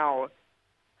had now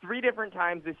 3 different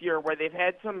times this year where they've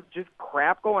had some just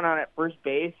crap going on at first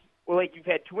base. Well, you've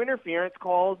had 2 interference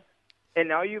calls, and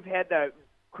now you've had the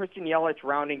Christian Yelich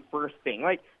rounding first thing.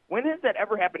 When has that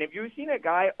ever happened? Have you seen a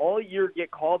guy all year get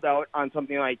called out on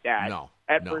something like that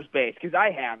at first base? Because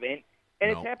I haven't, and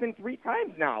it's happened 3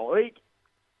 times now.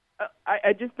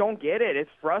 I just don't get it. It's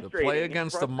frustrating. The play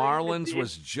against the Marlins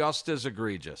was just as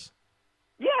egregious.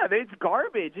 Yeah, it's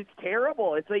garbage. It's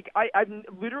terrible. It's I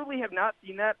literally have not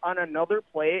seen that on another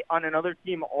play on another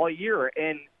team all year,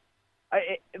 and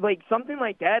something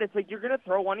like that, it's you're going to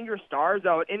throw one of your stars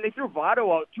out, and they threw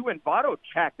Votto out too, and Votto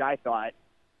checked, I thought,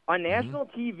 on national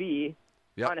TV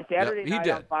on a Saturday night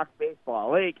on Fox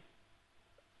Baseball.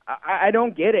 I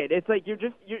don't get it. It's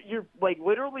you're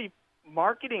literally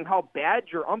marketing how bad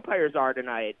your umpires are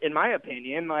tonight, in my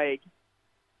opinion.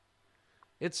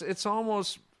 It's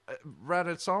almost, Brett,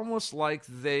 it's almost like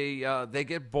they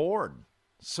get bored,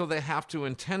 so they have to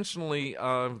intentionally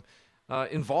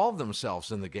involve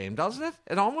themselves in the game, doesn't it?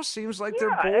 It almost seems like they're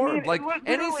bored.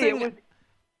 Anything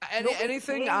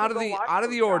out of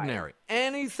the ordinary.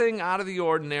 Anything out of the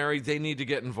ordinary, they need to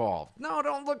get involved. No,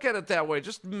 don't look at it that way.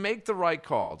 Just make the right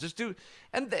call. Just do.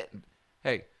 And then,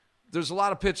 hey, there's a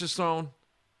lot of pitches thrown.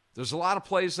 There's a lot of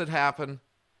plays that happen,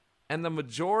 and the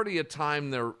majority of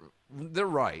time they're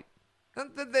right.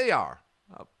 And they are.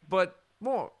 But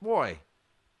boy,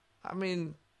 I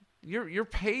mean, you're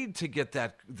paid to get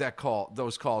that call,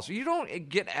 those calls. You don't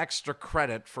get extra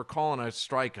credit for calling a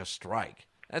strike a strike.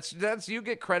 That's you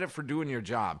get credit for doing your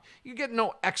job. You get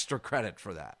no extra credit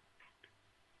for that.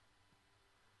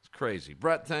 It's crazy.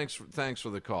 Brett, thanks for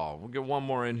the call. We'll get one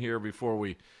more in here before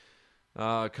we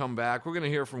come back. We're going to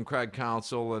hear from Craig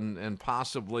Counsell and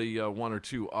possibly 1 or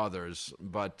 2 others,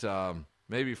 but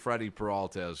maybe Freddie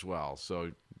Peralta as well.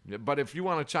 So, but if you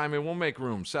want to chime in, we'll make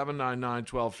room.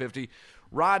 799-1250.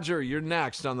 Roger, you're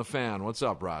next on the Fan. What's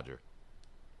up, Roger?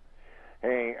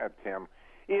 Hey, Tim.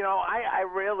 I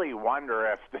really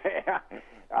wonder if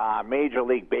Major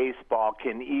League Baseball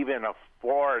can even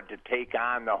afford to take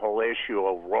on the whole issue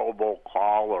of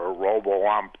robocall or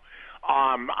robo-ump.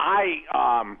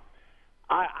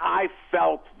 I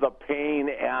felt the pain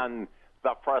and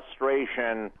the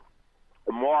frustration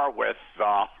more with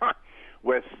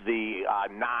the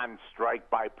non-strike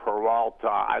by Peralta.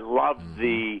 I loved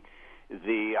I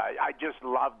just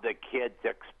loved the kid's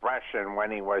expression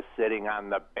when he was sitting on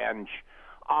the bench.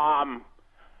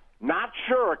 Not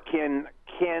sure. Is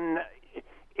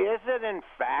it in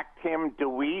fact him? Do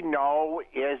we know?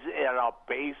 Is it a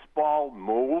baseball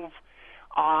move?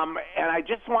 And I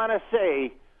just want to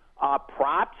say,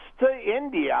 props to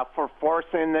India for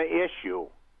forcing the issue.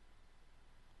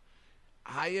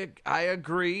 I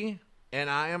agree, and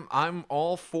I'm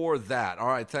all for that. All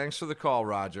right, thanks for the call,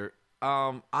 Roger.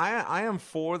 I am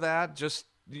for that. Just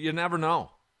you never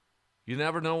know. You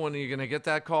never know when you're going to get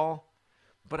that call.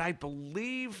 But I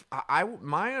believe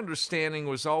my understanding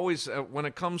was always when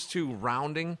it comes to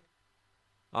rounding,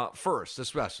 first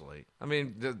especially. I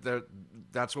mean,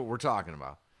 that's what we're talking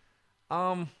about.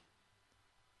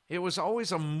 It was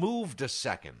always a move to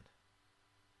second.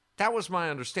 That was my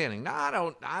understanding.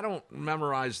 Now I don't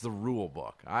memorize the rule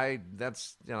book.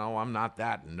 I'm not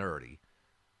that nerdy.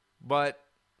 But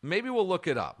maybe we'll look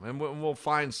it up and we'll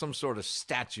find some sort of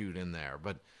statute in there.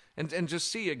 But and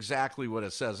just see exactly what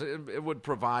it says. It would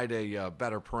provide a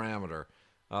better parameter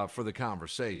for the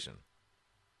conversation.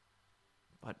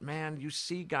 But man, you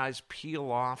see guys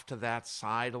peel off to that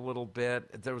side a little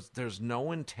bit. There's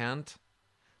no intent.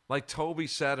 Like Toby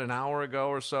said an hour ago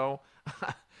or so.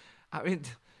 I mean,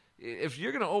 if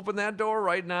you're going to open that door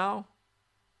right now,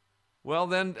 Well,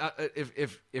 then,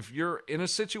 if you're in a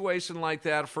situation like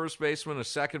that, first baseman, a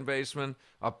second baseman,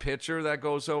 a pitcher that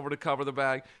goes over to cover the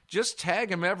bag, just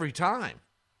tag him every time.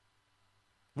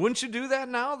 Wouldn't you do that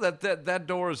now that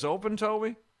door is open,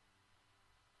 Toby?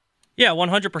 Yeah,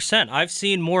 100%. I've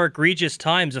seen more egregious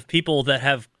times of people that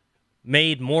have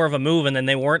made more of a move and then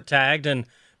they weren't tagged, and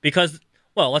because,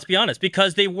 well, let's be honest,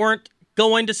 because they weren't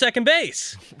going to second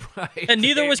base. Right. And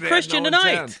neither was Christian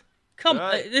tonight. Intent.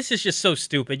 This is just so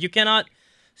stupid. You cannot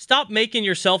stop making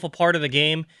yourself a part of the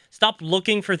game. Stop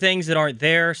looking for things that aren't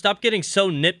there. Stop getting so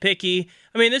nitpicky.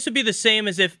 I mean, this would be the same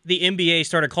as if the NBA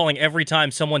started calling every time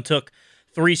someone took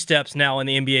 3 steps now in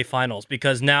the NBA Finals,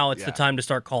 because now it's the time to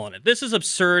start calling it. This is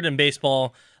absurd in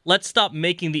baseball. Let's stop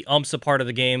making the umps a part of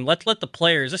the game. Let's let the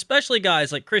players, especially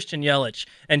guys like Christian Yelich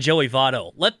and Joey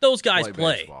Votto, let those guys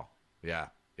play. Baseball. Yeah.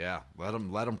 Let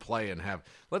them play and have.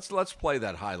 Let's play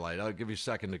that highlight. I'll give you a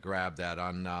second to grab that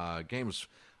on a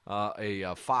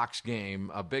Fox game,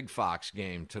 a big Fox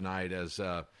game tonight. As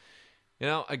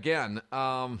again,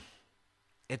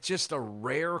 it's just a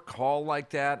rare call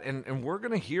like that, and we're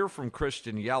going to hear from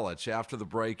Christian Yelich after the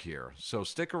break here. So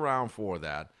stick around for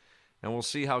that. And we'll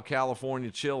see how California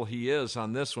chill he is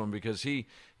on this one, because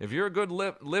if you're a good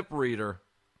lip reader,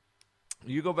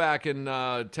 you go back and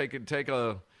take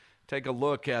a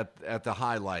look at the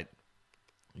highlight.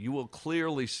 You will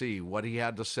clearly see what he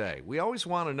had to say. We always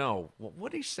want to know,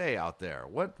 what did he say out there?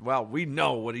 Well, we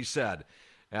know what he said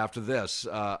after this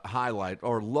highlight,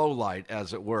 or low light,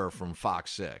 as it were, from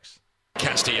Fox 6.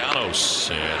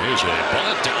 Castellanos, and here's a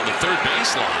bunt down the third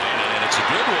baseline, and it's a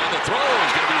good one. The throw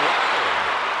is going to be wild.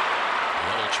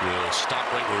 Yelich will stop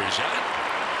right where he's at.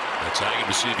 That's hanging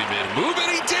to see if he made a move,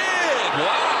 and he did!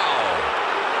 Wow!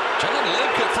 John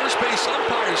Limka, first base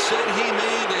umpire, said he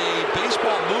made a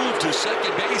baseball move to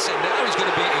second base, and now he's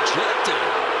going to be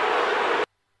ejected.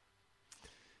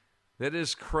 That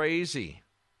is crazy.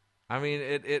 I mean,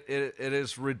 it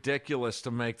is ridiculous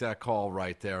to make that call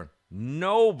right there.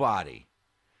 Nobody,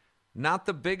 not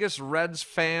the biggest Reds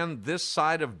fan this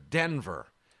side of Denver,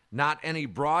 not any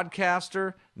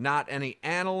broadcaster, not any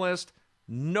analyst,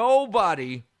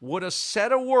 nobody would have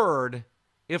said a word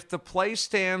if the play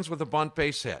stands with a bunt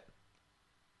base hit.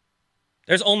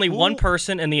 There's only one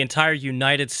person in the entire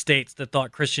United States that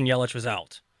thought Christian Yelich was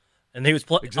out, and he was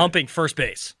umping first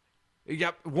base.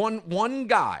 Yep, one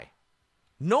guy.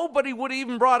 Nobody would have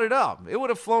even brought it up. It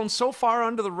would have flown so far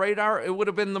under the radar, it would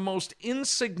have been the most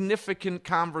insignificant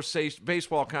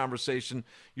baseball conversation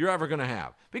you're ever going to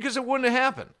have, because it wouldn't have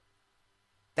happened.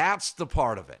 That's the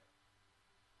part of it.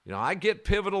 I get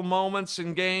pivotal moments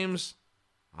in games.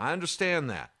 I understand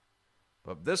that.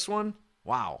 But this one,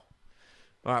 wow.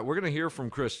 All right, we're going to hear from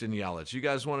Christian Yelich. You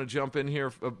guys want to jump in here?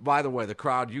 By the way, the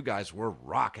crowd, you guys were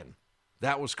rocking.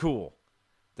 That was cool.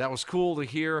 That was cool to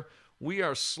hear. We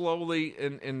are slowly,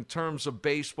 in terms of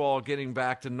baseball, getting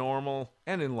back to normal,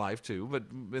 and in life too, but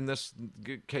in this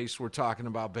case, we're talking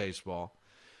about baseball.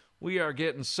 We are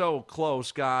getting so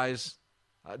close, guys,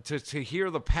 to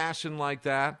hear the passion like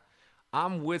that.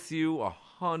 I'm with you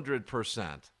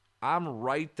 100%. I'm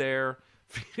right there,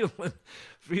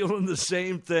 feeling the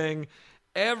same thing.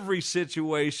 Every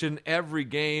situation, every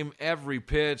game, every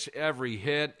pitch, every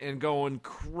hit, and going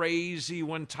crazy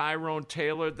when Tyrone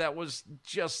Taylor, that was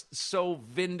just so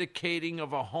vindicating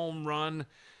of a home run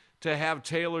to have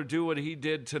Taylor do what he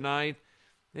did tonight.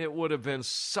 It would have been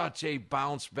such a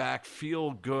bounce back,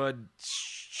 feel good,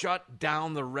 shut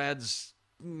down the Reds'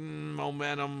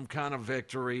 momentum kind of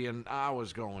victory, and I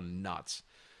was going nuts.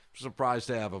 Surprised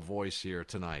to have a voice here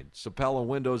tonight. Sapella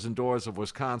Windows and Doors of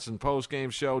Wisconsin postgame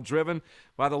show, driven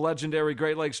by the legendary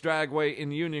Great Lakes Dragway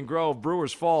in Union Grove.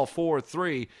 Brewers fall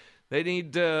 4-3. They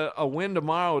need a win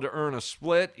tomorrow to earn a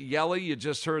split. Yelly, you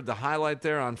just heard the highlight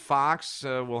there on Fox.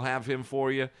 We'll have him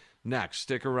for you next.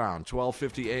 Stick around.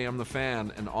 12:50 a.m. The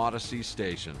Fan, an Odyssey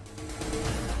station.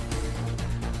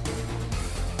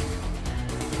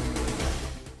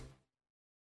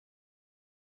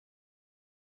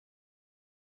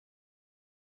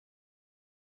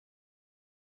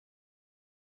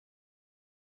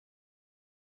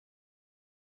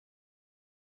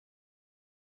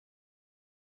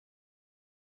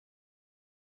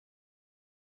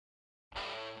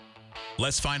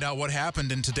 Let's find out what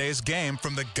happened in today's game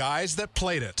from the guys that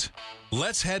played it.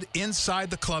 Let's head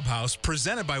inside the clubhouse,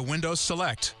 presented by Windows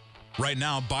Select. Right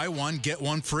now, buy one, get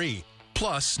one free.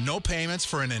 Plus, no payments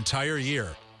for an entire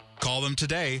year. Call them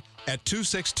today at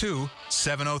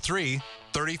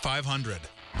 262-703-3500.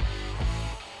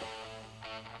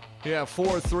 Yeah,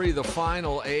 4-3, the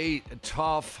final 8.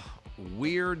 Tough,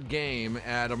 weird game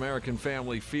at American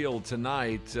Family Field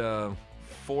tonight.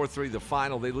 4-3 the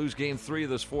final. They lose game 3 of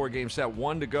this 4-game set,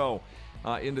 1 to go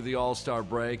into the All-Star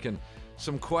break. And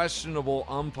some questionable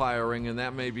umpiring, and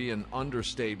that may be an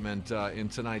understatement in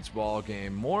tonight's ball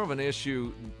game. More of an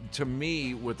issue to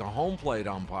me with the home plate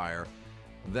umpire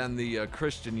than the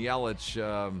Christian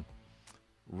Yelich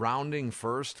rounding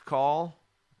first call.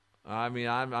 I mean,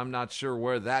 I'm not sure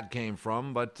where that came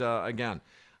from, but again,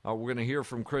 we're going to hear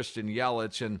from Christian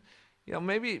Yelich, and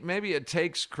maybe it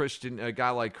takes a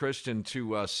guy like Christian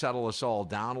to settle us all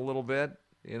down a little bit.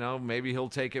 Maybe he'll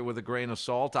take it with a grain of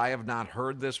salt. I have not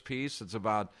heard this piece. It's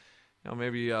about,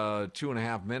 maybe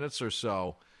 2.5 minutes or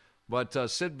so. But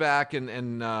sit back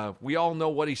and we all know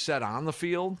what he said on the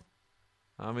field.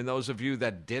 I mean, those of you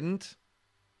that didn't,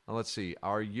 let's see.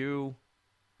 Are you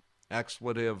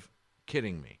expletive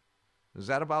kidding me? Does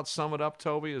that about sum it up,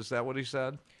 Toby? Is that what he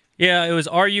said? Yeah, it was,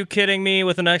 "Are you kidding me?"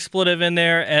 with an expletive in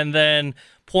there, and then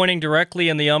pointing directly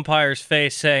in the umpire's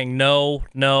face saying, "No,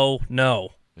 no, no."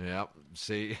 Yep.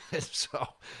 See, so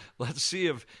let's see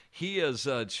if he has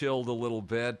chilled a little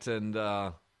bit, and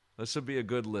this will be a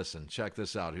good listen. Check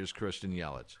this out. Here's Christian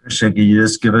Yelich. Christian, can you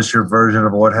just give us your version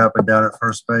of what happened down at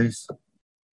first base?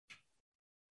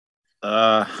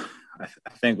 I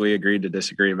think we agreed to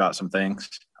disagree about some things.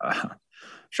 I'm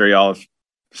sure y'all have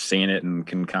seen it and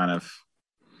can kind of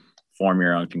form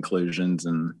your own conclusions,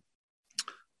 and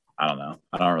I don't know.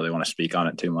 I don't really want to speak on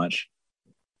it too much.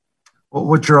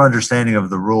 What's your understanding of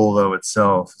the rule, though,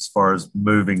 itself, as far as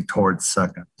moving towards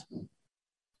second?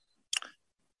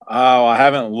 Oh, I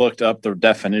haven't looked up the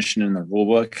definition in the rule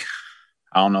book.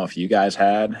 I don't know if you guys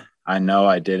had. I know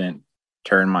I didn't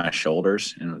turn my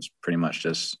shoulders, and it was pretty much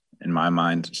just, in my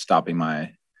mind, stopping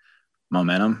my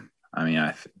momentum. I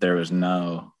mean, there was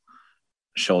no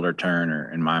shoulder turn or,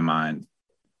 in my mind,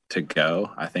 to go.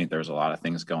 I think there was a lot of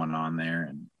things going on there,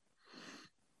 and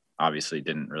obviously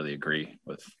didn't really agree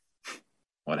with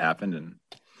what happened, and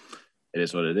it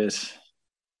is what it is.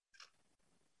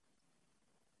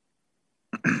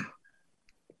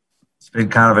 It's been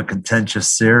kind of a contentious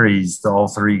series, all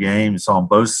 3 games on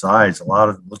both sides.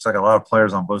 Looks like a lot of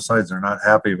players on both sides are not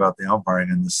happy about the umpiring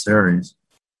in this series.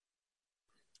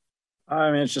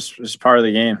 I mean, it's part of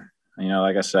the game.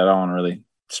 Like I said, I don't want to really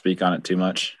speak on it too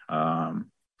much. But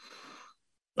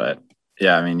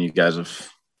yeah, I mean, you guys have,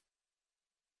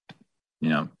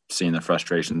 seen the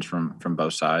frustrations from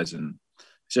both sides, and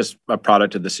it's just a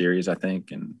product of the series, I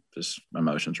think, and just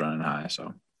emotions running high.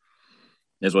 So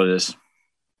it is what it is.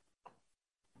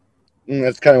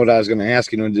 That's kind of what I was going to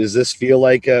ask. Does this feel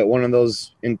like one of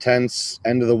those intense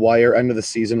end of the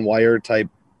season wire type,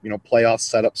 playoff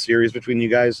setup series between you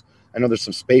guys? I know there's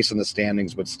some space in the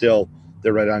standings, but still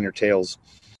they're right on your tails.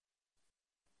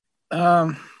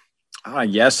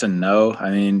 Yes and no.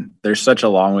 I mean, there's such a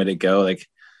long way to go. Like,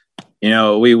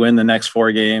 we win the next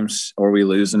 4 games or we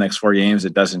lose the next 4 games.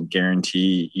 It doesn't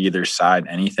guarantee either side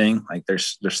anything. Like,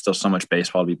 there's still so much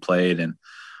baseball to be played. And,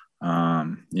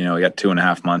 we got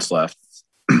 2.5 months left,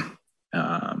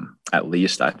 at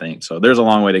least, I think. So there's a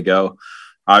long way to go.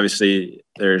 Obviously,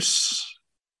 there's,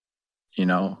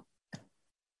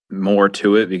 more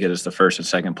to it because it's the first and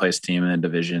second place team in the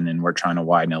division, and we're trying to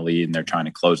widen a lead and they're trying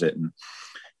to close it and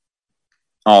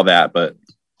all that. But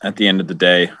at the end of the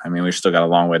day, I mean, we've still got a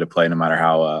long way to play no matter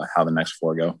how the next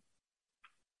 4 go.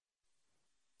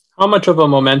 How much of a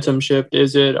momentum shift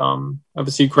is it?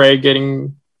 Obviously, Craig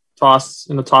getting tossed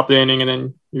in the top of the inning and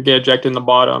then you get ejected in the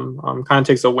bottom kind of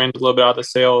takes the wind a little bit out of the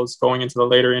sails going into the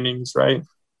later innings, right?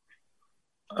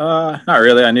 Not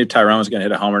really. I knew Tyrone was going to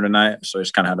hit a homer tonight, so I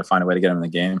just kind of had to find a way to get him in the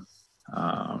game.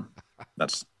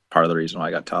 That's part of the reason why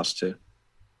I got tossed too.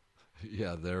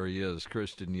 Yeah, there he is,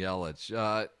 Christian Yelich.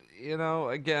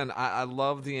 Again, I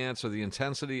love the answer, the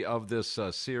intensity of this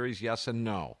series, yes and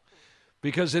no,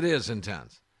 because it is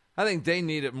intense. I think they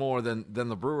need it more than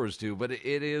the Brewers do, but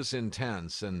it is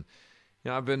intense. And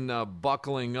I've been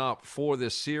buckling up for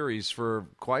this series for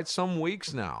quite some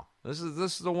weeks now. This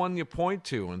is the one you point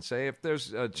to and say if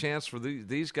there's a chance for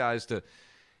these guys to,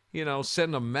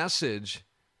 send a message,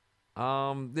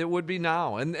 it would be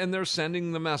now. And they're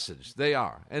sending the message. They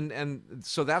are. And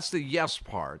so that's the yes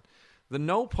part. The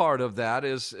no part of that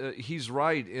is he's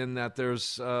right in that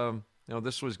there's,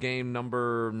 this was game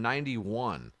number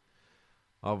 91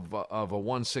 of a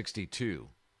 162.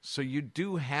 So you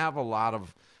do have a lot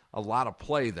of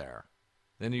play there.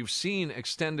 And you've seen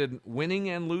extended winning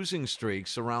and losing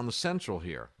streaks around the Central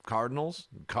here. Cardinals,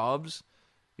 Cubs,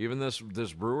 even this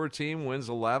Brewer team wins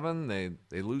 11.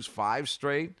 They lose 5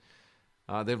 straight.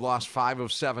 They've lost 5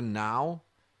 of 7 now.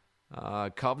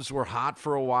 Cubs were hot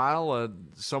for a while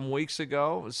some weeks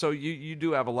ago. So you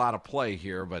do have a lot of play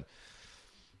here. But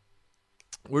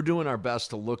we're doing our best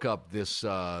to look up this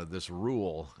this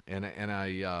rule, and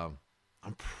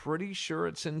I'm pretty sure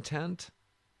it's intent.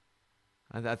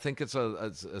 I think it's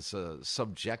a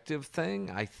subjective thing.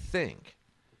 I think,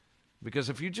 because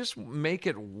if you just make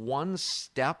it one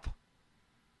step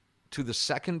to the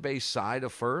second base side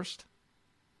of first,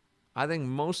 I think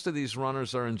most of these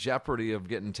runners are in jeopardy of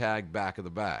getting tagged back of the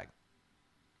bag.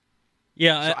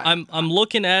 Yeah, so I'm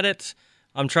looking at it.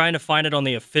 I'm trying to find it on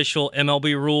the official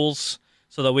MLB rules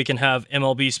so that we can have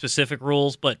MLB-specific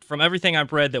rules. But from everything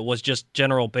I've read that was just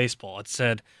general baseball, it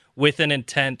said with an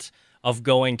intent of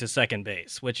going to second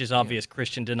base, which is obvious. Yeah.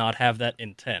 Christian did not have that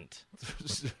intent.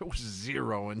 There was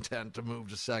zero intent to move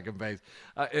to second base.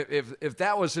 If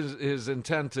that was his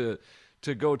intent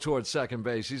to go towards second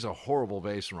base, he's a horrible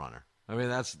base runner. I mean,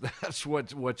 that's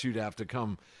what you'd have to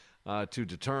come to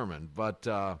determine. But,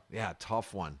 yeah,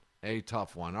 tough one. A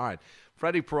tough one. All right.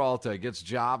 Freddie Peralta gets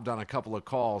jobbed on a couple of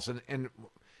calls. And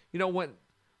you know,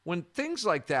 when things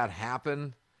like that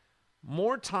happen,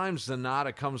 more times than not,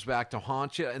 it comes back to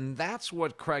haunt you. And that's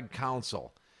what Craig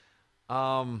Counsell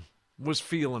was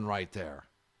feeling right there.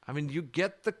 I mean, you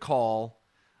get the call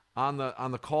on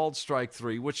the called strike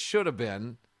three, which should have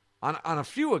been on a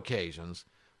few occasions,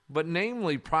 but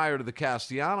namely prior to the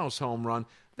Castellanos home run,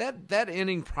 that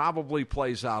inning probably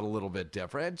plays out a little bit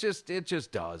different. It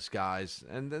just does, guys.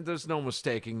 And there's no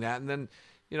mistaking that. And then,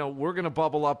 you know, we're going to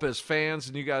bubble up as fans,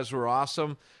 and you guys were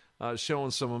awesome,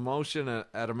 showing some emotion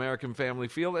at American Family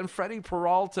Field. And Freddie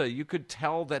Peralta, you could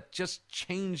tell that just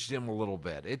changed him a little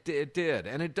bit. It did,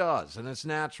 and it does, and it's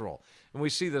natural. And we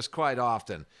see this quite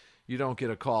often. You don't get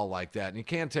a call like that, and you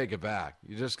can't take it back.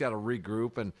 You just got to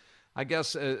regroup. And I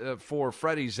guess for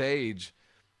Freddie's age,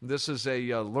 this is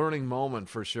a learning moment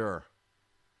for sure.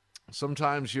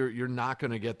 Sometimes you're not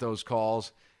going to get those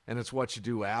calls, and it's what you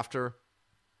do after.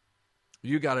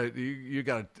 You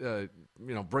gotta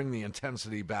bring the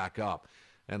intensity back up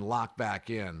and lock back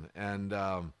in. And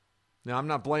now I'm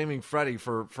not blaming Freddie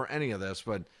for any of this,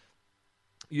 but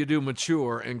you do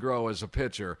mature and grow as a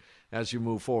pitcher as you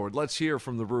move forward. Let's hear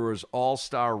from the Brewers'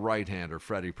 all-star right-hander,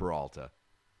 Freddie Peralta.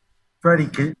 Freddie,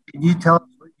 can you tell us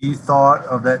what you thought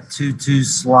of that 2-2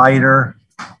 slider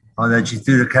that you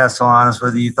threw to Castellanos,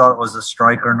 whether you thought it was a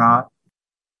strike or not?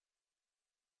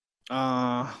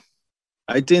 I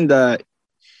think that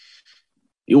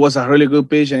it was a really good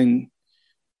pitch, and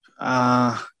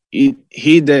it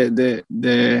hit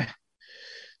the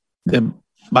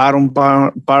bottom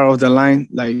part of the line,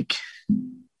 like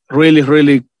really,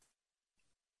 really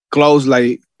close.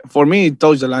 Like, for me, it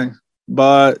touched the line,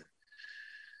 but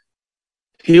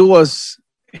he was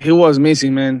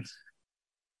missing, man,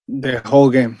 the whole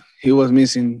game. He was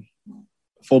missing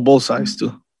for both sides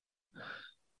too.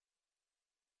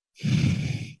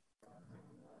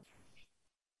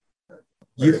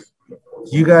 You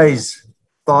guys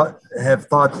have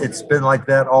thought it's been like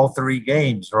that all three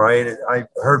games, right? I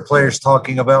heard players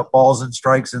talking about balls and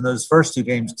strikes in those first two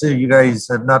games too. You guys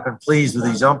have not been pleased with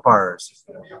these umpires.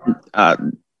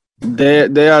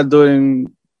 They are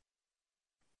doing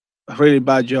a really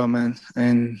bad job, man.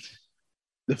 And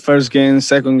the first game,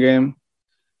 second game,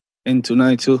 and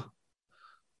tonight too.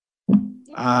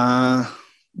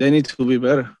 They need to be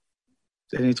better.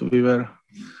 They need to be better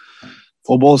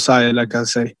for both sides, like I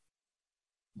say.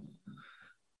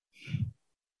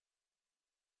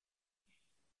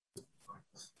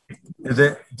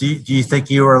 Do you think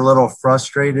you were a little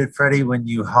frustrated, Freddie, when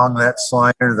you hung that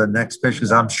slider the next pitch?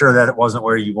 Because I'm sure that it wasn't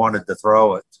where you wanted to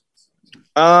throw it.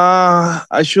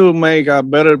 I should make a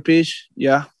better pitch,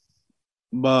 yeah.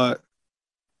 But,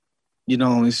 you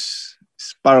know, it's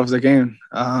part of the game.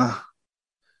 I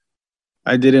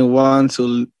didn't want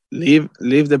to leave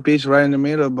the pitch right in the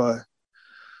middle, but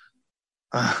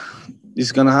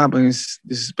it's going to happen. This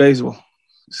is baseball.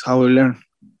 It's how we learn.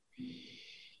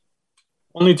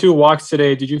 Only 2 walks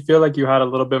today. Did you feel like you had a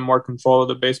little bit more control of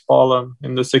the baseball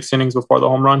in the 6 innings before the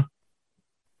home run?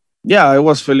 Yeah, I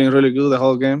was feeling really good the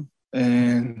whole game.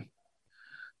 And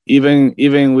even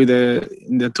with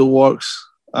the 2 walks,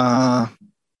 I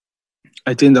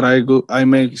think that I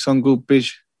make some good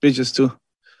pitches too.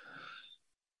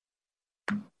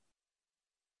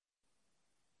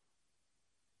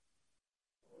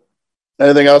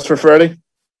 Anything else for Freddie?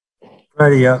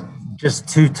 Freddie, just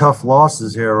 2 tough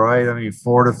losses here, right? I mean,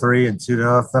 4-3 and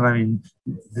 2-0. I mean,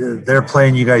 they're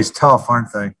playing you guys tough,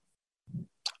 aren't they?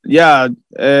 Yeah,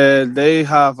 they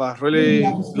have a really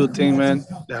good team, man.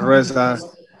 The rest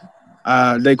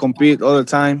they compete all the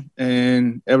time,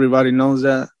 and everybody knows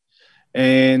that.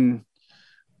 And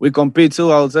we compete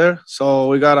too out there. So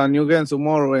we got a new game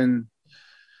tomorrow, and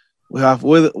we have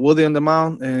Woody on the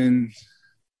mound, and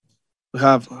we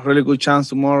have a really good chance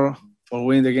tomorrow for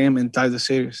winning the game and tie the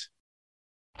series.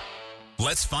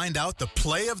 Let's find out the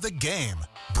play of the game.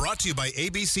 Brought to you by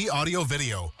ABC Audio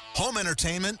Video. Home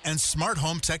entertainment and smart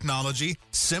home technology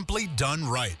simply done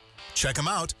right. Check them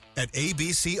out at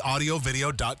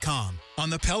abcaudiovideo.com. On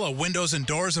the Pella Windows and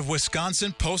Doors of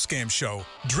Wisconsin postgame show,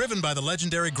 driven by the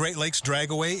legendary Great Lakes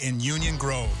Dragaway in Union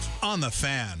Grove. On the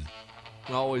Fan.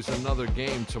 Always another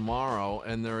game tomorrow,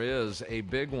 and there is a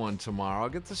big one tomorrow. I'll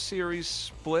get the series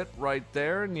split right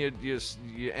there, and you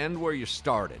end where you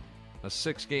started. A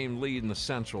 6-game lead in the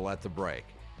Central at the break.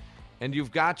 And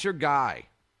you've got your guy.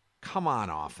 Come on,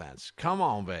 offense. Come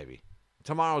on, baby.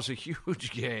 Tomorrow's a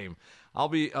huge game. I'll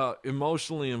be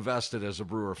emotionally invested as a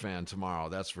Brewer fan tomorrow,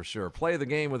 that's for sure. Play the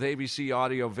game with ABC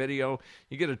Audio Video.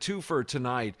 You get a twofer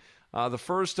tonight. The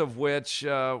first of which,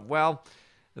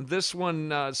 this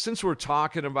one, since we're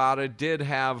talking about it, did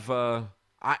have,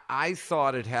 I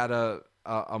thought it had a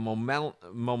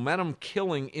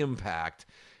momentum-killing impact.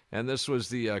 And this was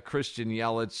the Christian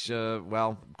Yelich,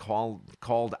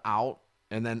 called out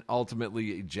and then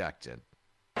ultimately ejected.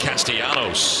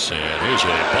 Castellanos, and here's a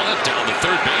bunt down the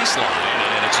third baseline,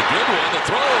 and it's a good one. The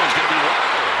throw is going to be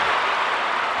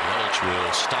wild. Yelich will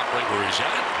stop right where he's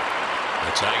at.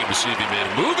 That's Aggie Basivi made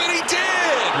a move, and he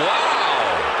did!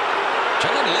 Wow!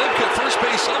 John Lidka, first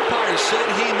base umpire, said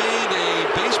he made a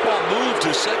baseball move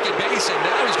to second base, and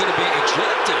now he's going to be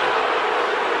ejected.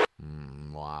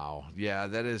 Wow. Yeah,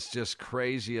 that is just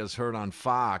crazy as heard on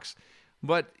Fox.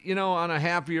 But, on a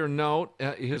happier note,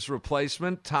 his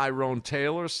replacement, Tyrone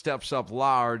Taylor, steps up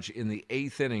large in the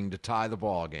 8th inning to tie the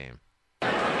ball game.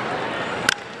 Drives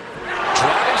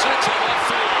it to left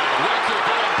field. Ricker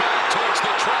going back towards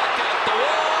the track at the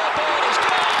wall. Ball is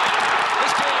tied.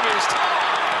 This game is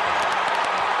tied.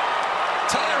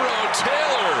 Tyrone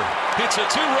Taylor hits a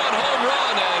 2-run home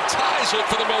run and ties it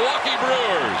for the Milwaukee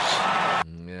Brewers.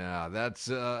 Yeah, that's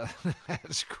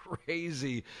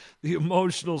crazy, the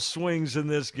emotional swings in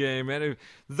this game. And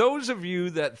those of you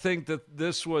that think that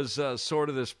this was sort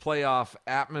of this playoff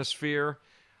atmosphere,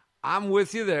 I'm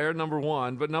with you there, number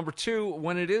one. But number two,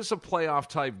 when it is a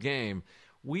playoff-type game,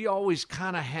 we always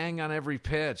kind of hang on every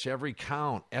pitch, every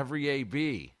count, every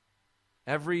AB,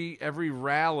 every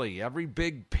rally, every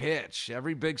big pitch,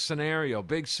 every big scenario,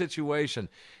 big situation.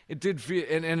 It did feel,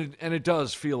 and it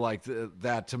does feel like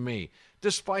that to me,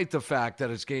 despite the fact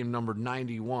that it's game number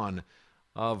 91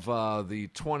 of the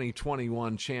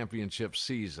 2021 championship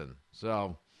season.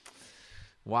 So,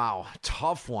 wow,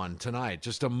 tough one tonight.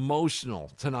 Just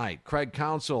emotional tonight. Craig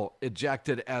Counsell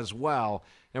ejected as well.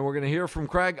 And we're going to hear from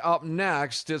Craig up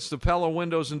next. It's the Pella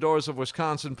Windows and Doors of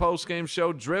Wisconsin postgame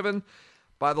show, driven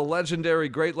by the legendary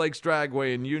Great Lakes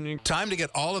Dragway in Union. Time to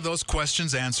get all of those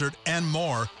questions answered and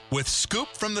more with Scoop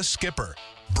from the Skipper.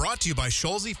 Brought to you by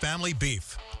Scholze Family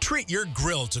Beef. Treat your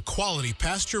grill to quality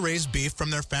pasture-raised beef from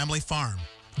their family farm.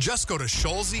 Just go to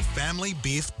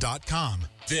ScholzeFamilyBeef.com.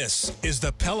 This is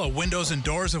the Pella Windows and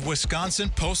Doors of Wisconsin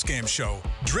postgame show,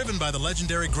 driven by the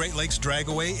legendary Great Lakes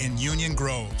Dragaway in Union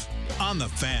Grove. On the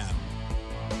Fan.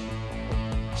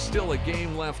 Still a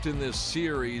game left in this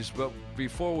series, but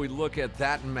before we look at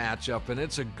that matchup, and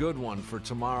it's a good one for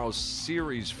tomorrow's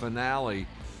series finale,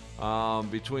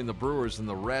 between the Brewers and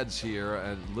the Reds here,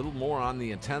 a little more on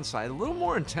the intense side, a little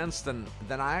more intense than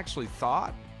I actually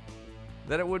thought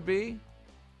that it would be.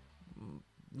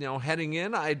 Heading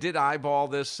in, I did eyeball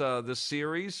this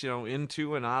series,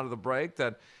 into and out of the break.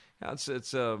 That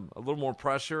it's a little more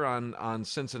pressure on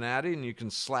Cincinnati, and you can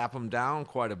slap them down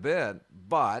quite a bit.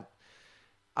 But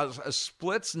a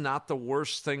split's not the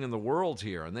worst thing in the world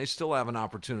here, and they still have an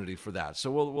opportunity for that. So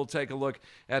we'll take a look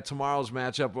at tomorrow's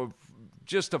matchup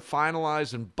just to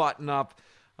finalize and button up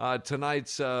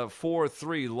tonight's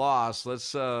 4-3 loss.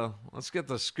 Let's get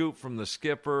the scoop from the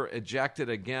skipper, ejected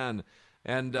again,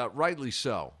 and rightly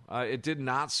so. It did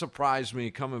not surprise me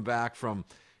coming back from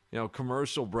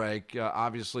commercial break.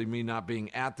 Obviously, me not being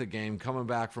at the game, coming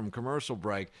back from commercial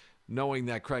break, knowing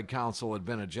that Craig Counsell had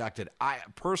been ejected. I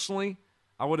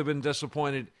would have been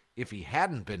disappointed if he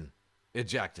hadn't been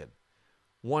ejected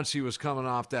once he was coming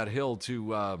off that hill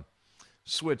to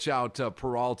switch out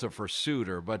Peralta for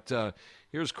Suter. But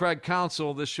here's Craig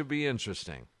Counsell. This should be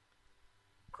interesting.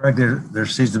 Craig, there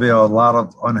seems to be a lot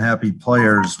of unhappy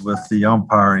players with the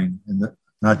umpiring,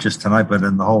 not just tonight, but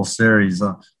in the whole series.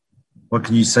 What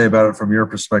can you say about it from your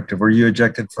perspective? Were you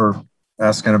ejected for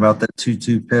asking about that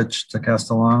 2-2 pitch to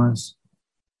Castellanos?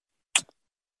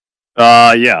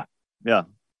 Yeah. That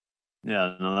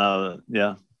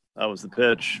was the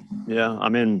pitch. Yeah, I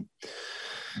mean,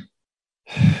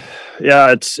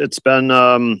 yeah, it's been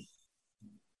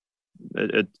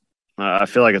I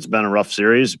feel like it's been a rough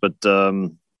series, but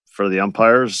for the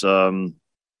umpires. So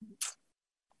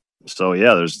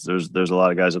yeah, there's a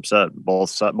lot of guys upset,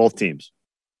 both teams.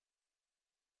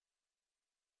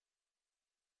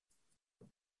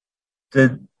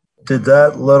 Did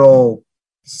that little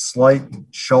slight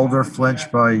shoulder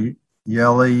flinch by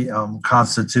Yelly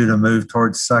constitute a move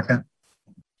towards second?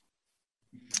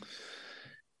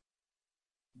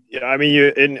 Yeah, I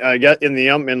mean, I get in the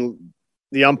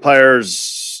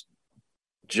umpire's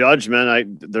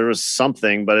judgment, there was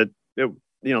something, but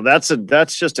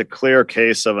that's just a clear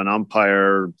case of an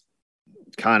umpire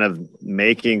kind of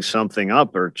making something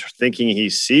up or thinking he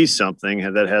sees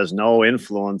something that has no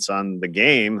influence on the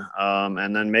game,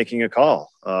 and then making a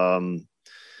call.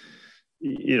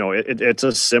 It's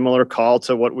a similar call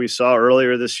to what we saw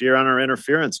earlier this year on our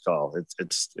interference call.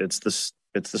 It's the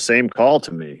same call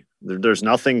to me. There's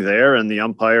nothing there, and the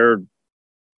umpire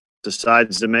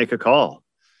decides to make a call,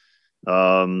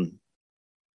 and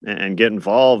get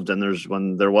involved. And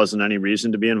when there wasn't any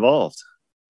reason to be involved.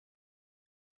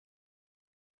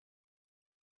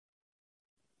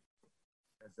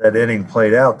 That inning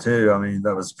played out too. I mean,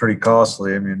 that was pretty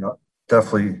costly. I mean,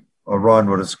 definitely a run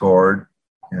would have scored.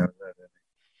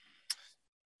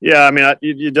 Yeah, I mean,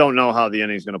 you don't know how the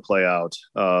inning's going to play out,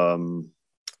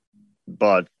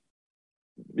 but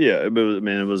yeah, it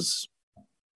was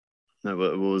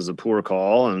a poor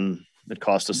call, and it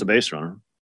cost us a base runner.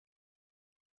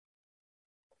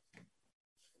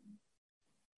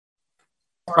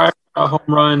 All right, a home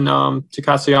run to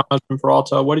Castellanos from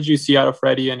Peralta. What did you see out of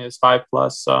Freddie in his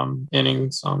 5+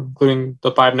 innings, including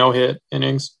the 5 no-hit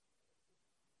innings?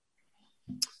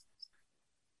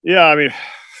 Yeah, I mean,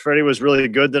 Freddie was really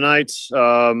good tonight.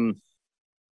 I mean,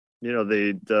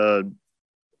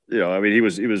 he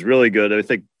was really good. I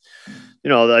think,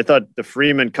 I thought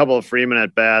couple of Freeman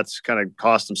at bats kind of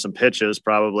cost him some pitches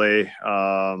probably,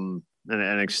 and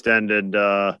extended.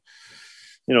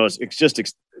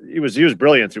 He was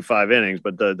brilliant through 5 innings,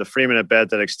 but the Freeman at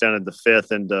bat that extended the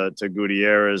 5th into to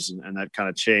Gutierrez, and that kind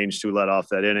of changed who led off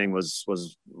that inning was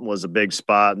a big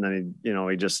spot, and then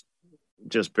he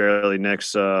just barely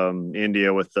nicks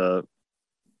India with the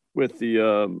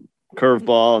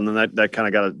curveball, and then that kind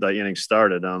of got the inning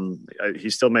started. He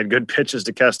still made good pitches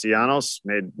to Castellanos,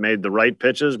 made the right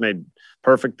pitches, made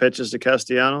perfect pitches to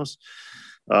Castellanos.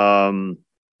 But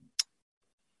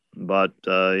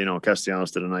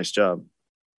Castellanos did a nice job.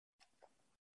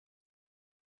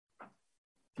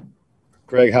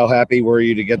 Greg, how happy were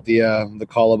you to get the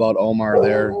call about Omar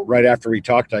there right after we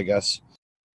talked, I guess?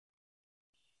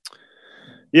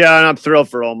 Yeah, and I'm thrilled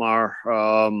for Omar.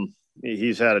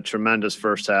 He's had a tremendous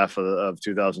first half of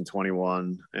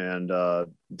 2021, and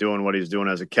doing what he's doing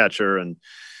as a catcher, and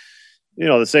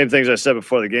the same things I said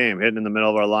before the game, hitting in the middle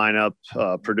of our lineup,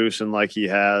 producing like he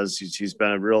has. He's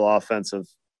been a real offensive,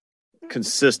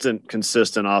 consistent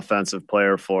offensive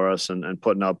player for us, and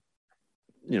putting up,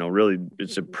 really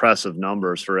it's impressive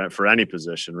numbers for any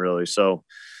position, really. So,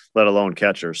 let alone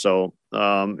catcher. So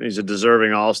he's a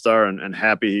deserving all-star, and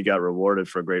happy he got rewarded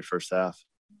for a great first half.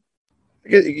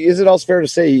 Is it also fair to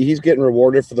say he's getting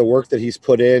rewarded for the work that he's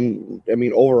put in? I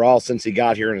mean, overall, since he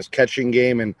got here in his catching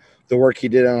game and the work he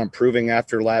did on improving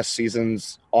after last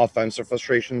season's offensive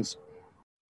frustrations?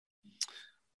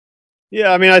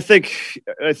 Yeah, I mean, I think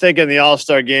in the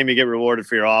All-Star game you get rewarded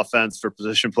for your offense for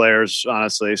position players,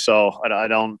 honestly. So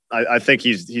I think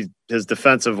his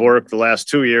defensive work the last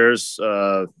 2 years,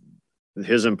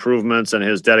 his improvements and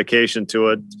his dedication to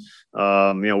it,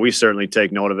 we certainly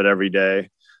take note of it every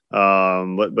day.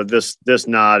 But this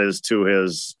nod is to a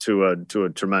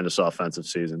tremendous offensive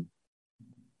season.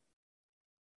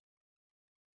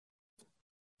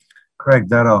 Craig,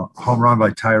 that home run by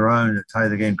Tyrone to tie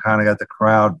the game kind of got the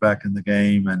crowd back in the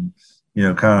game, and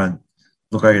kind of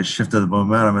looked like it shifted the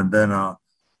momentum. And then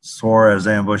Suarez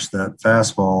ambushed that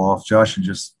fastball off Josh and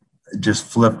just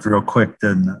flipped real quick,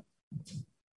 didn't it?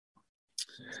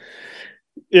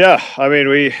 Yeah, I mean,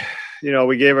 we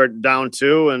gave her down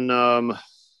 2 and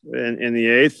in the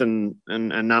 8th,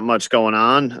 and not much going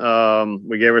on.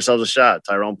 We gave ourselves a shot.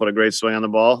 Tyrone put a great swing on the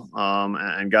ball,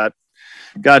 and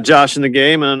got Josh in the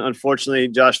game, and unfortunately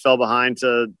Josh fell behind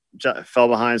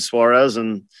Suarez,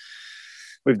 and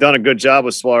we've done a good job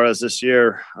with Suarez this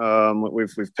year.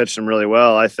 We've pitched him really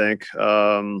well, I think.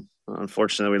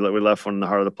 Unfortunately, we left one in the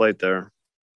heart of the plate there.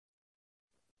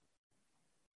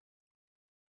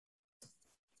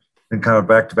 Been kind of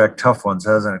back-to-back tough ones,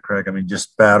 hasn't it, Craig? I mean,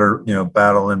 just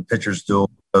battling pitchers duel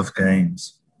both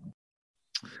games.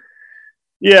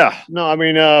 Yeah, no, I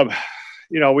mean,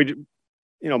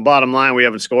 bottom line, we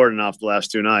haven't scored enough the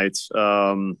last 2 nights.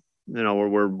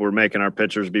 We're making our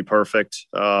pitchers be perfect.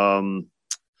 And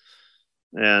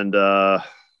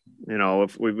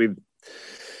if we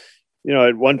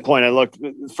at one point I looked,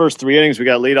 the first 3 innings we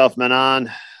got leadoff men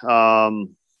on.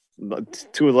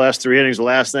 2 of the last 3 innings, the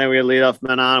last night we had leadoff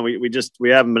men on. We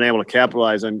haven't been able to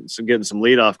capitalize on getting some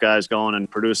leadoff guys going and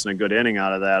producing a good inning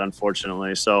out of that,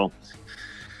 unfortunately. So,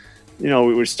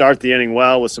 we start the inning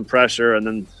well with some pressure, and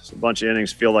then a bunch of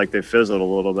innings feel like they fizzled a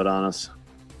little bit on us.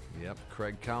 Yep,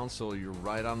 Craig Counsell, you're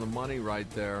right on the money right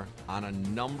there on a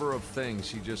number of things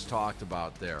he just talked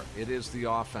about there. It is the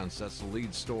offense that's the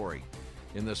lead story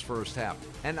in this first half.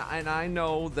 And I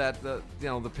know that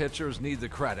the pitchers need the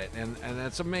credit, and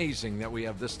it's amazing that we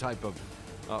have this type of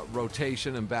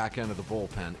rotation and back end of the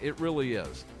bullpen. It really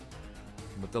is.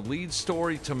 But the lead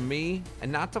story to me,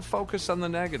 and not to focus on the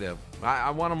negative,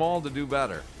 I want them all to do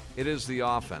better. It is the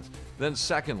offense. Then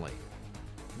secondly,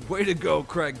 way to go,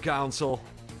 Craig Counsell.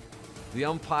 The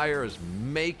umpire is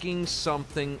making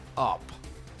something up,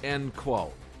 end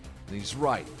quote. And he's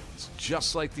right. It's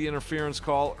just like the interference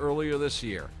call earlier this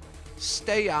year.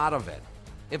 Stay out of it.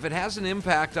 If it has an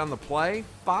impact on the play,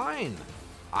 fine.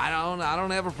 I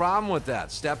don't have a problem with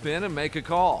that. Step in and make a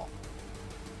call.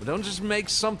 But don't just make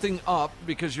something up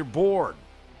because you're bored.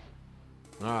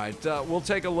 All right, we'll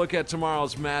take a look at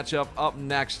tomorrow's matchup up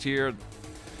next here.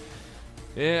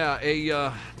 Yeah,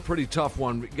 a pretty tough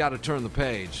one. Got to turn the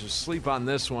page. Just sleep on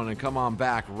this one and come on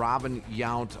back. Robin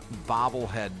Yount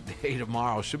bobblehead day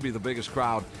tomorrow. Should be the biggest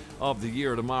crowd of the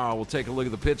year tomorrow. We'll take a look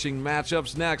at the pitching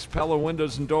matchups next. Pella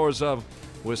Windows and Doors of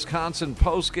Wisconsin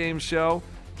postgame show,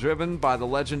 driven by the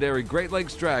legendary Great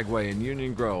Lakes Dragway in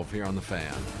Union Grove here on The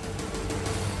Fan.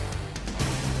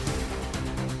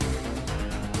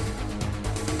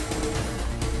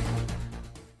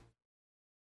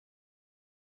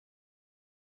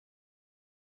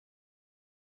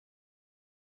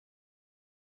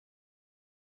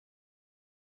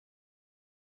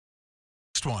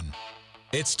 One.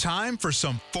 It's time for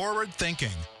some forward thinking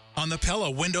on the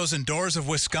Pella Windows and Doors of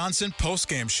Wisconsin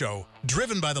postgame show,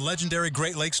 driven by the legendary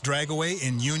Great Lakes Dragway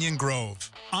in Union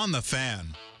Grove on The Fan.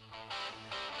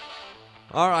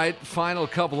 All right, final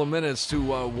couple of minutes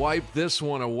to wipe this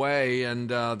one away, and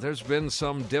there's been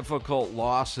some difficult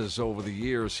losses over the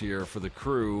years here for the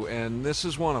Crew, and this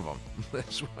is one of them.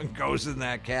 This one goes in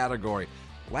that category.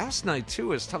 Last night,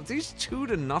 too, is tough. These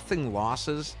 2-0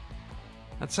 losses,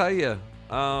 I tell you,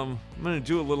 I'm going to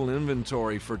do a little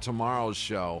inventory for tomorrow's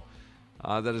show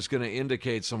that is going to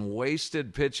indicate some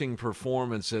wasted pitching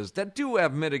performances that do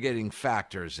have mitigating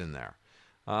factors in there.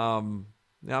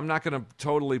 Now, I'm not going to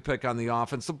totally pick on the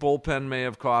offense. The bullpen may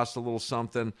have cost a little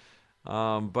something.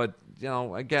 But,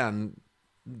 again,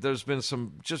 there's been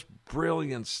some just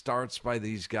brilliant starts by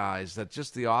these guys that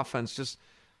just the offense just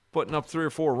putting up 3 or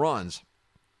 4 runs.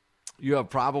 You have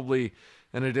probably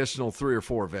an additional 3 or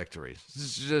 4 victories.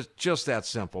 It's just that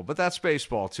simple. But that's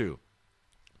baseball, too.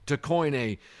 To coin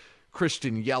a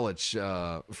Christian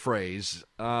Yelich phrase,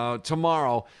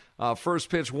 tomorrow, first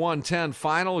pitch 1:10,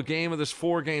 final game of this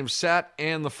 4-game set,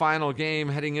 and the final game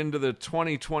heading into the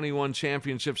 2021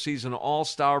 championship season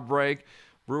all-star break.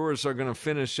 Brewers are going to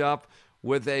finish up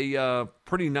with a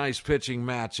pretty nice pitching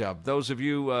matchup. Those of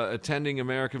you attending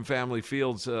American Family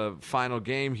Field's final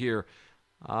game here,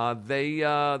 they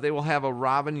will have a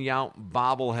Robin Yount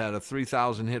bobblehead, a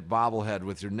 3,000-hit bobblehead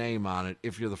with your name on it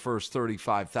if you're the first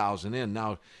 35,000 in.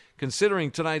 Now, considering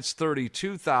tonight's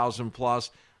 32,000 plus,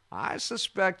 I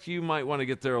suspect you might want to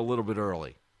get there a little bit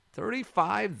early.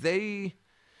 35, they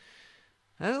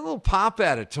had a little pop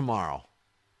at it tomorrow.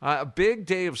 A big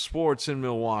day of sports in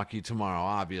Milwaukee tomorrow,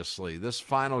 obviously. This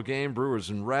final game,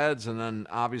 Brewers and Reds, and then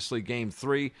obviously Game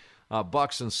 3,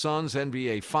 Bucks and Suns,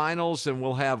 NBA Finals, and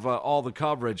we'll have all the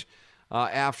coverage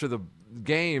after the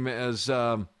game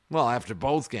after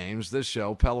both games. This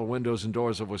show, Pella Windows and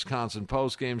Doors of Wisconsin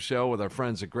postgame show with our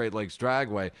friends at Great Lakes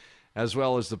Dragway, as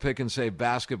well as the Pick and Save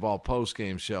basketball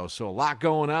postgame show. So a lot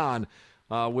going on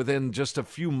within just a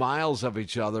few miles of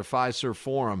each other, Fiserv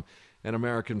Forum and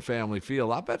American Family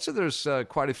Field. I bet you there's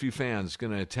quite a few fans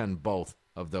going to attend both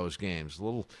of those games.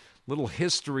 Little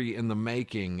history in the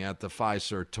making at the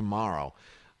Fiserv tomorrow.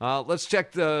 Let's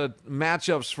check the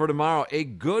matchups for tomorrow. A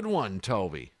good one,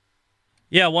 Toby.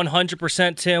 Yeah,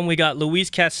 100%, Tim. We got Luis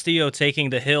Castillo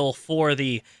taking the hill for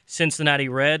the Cincinnati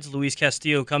Reds. Luis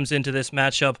Castillo comes into this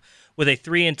matchup with a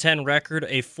 3-10 record,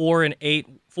 a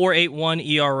 4.81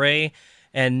 ERA,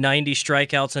 and 90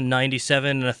 strikeouts and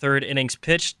 97 and a third innings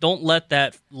pitched. Don't let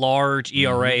that large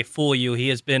ERA fool you. He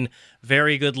has been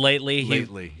very good lately.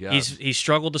 Yes. He's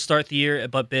struggled to start the year,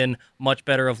 but been much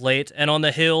better of late. And on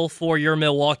the hill for your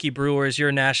Milwaukee Brewers,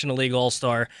 your National League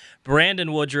All-Star,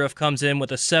 Brandon Woodruff comes in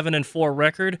with a 7-4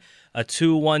 record, a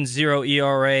 2.10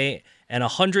 ERA, and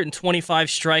 125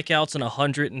 strikeouts and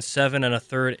 107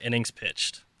 1/3 innings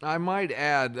pitched. I might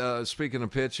add, speaking of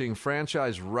pitching,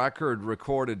 franchise record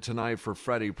recorded tonight for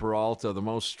Freddie Peralta, the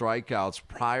most strikeouts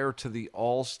prior to the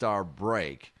All-Star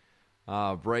break,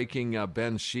 breaking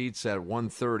Ben Sheets at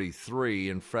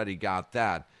 133, and Freddie got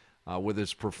that with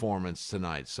his performance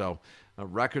tonight. So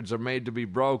records are made to be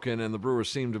broken, and the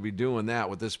Brewers seem to be doing that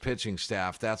with this pitching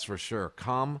staff, that's for sure.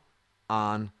 Come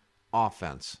on,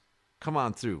 offense. Come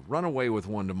on through. Run away with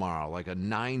one tomorrow, like a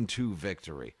 9-2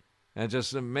 victory. And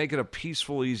just make it a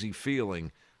peaceful, easy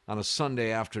feeling on a Sunday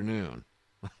afternoon.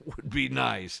 Would be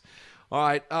nice. All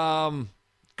right.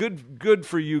 Good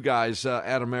for you guys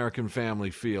at American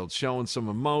Family Field, showing some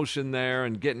emotion there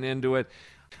and getting into it.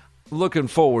 Looking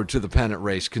forward to the pennant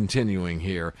race continuing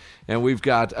here. And we've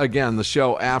got, again, the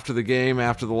show after the game,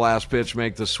 after the last pitch,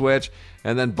 make the switch,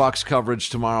 and then Bucks coverage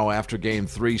tomorrow after Game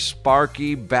 3.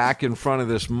 Sparky back in front of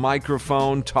this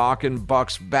microphone talking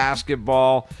Bucks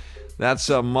basketball. That's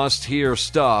must-hear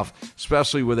stuff,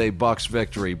 especially with a Bucks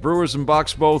victory. Brewers and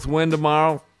Bucks both win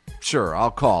tomorrow? Sure,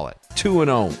 I'll call it.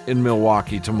 2-0 in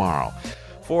Milwaukee tomorrow.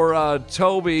 For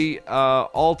Toby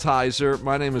Altizer,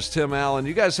 my name is Tim Allen.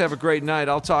 You guys have a great night.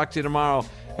 I'll talk to you tomorrow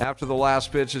after the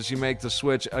last pitch as you make the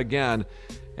switch again.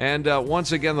 And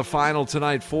once again, the final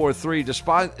tonight, 4-3.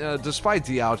 Despite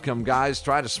the outcome, guys,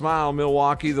 try to smile,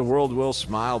 Milwaukee. The world will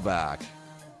smile back.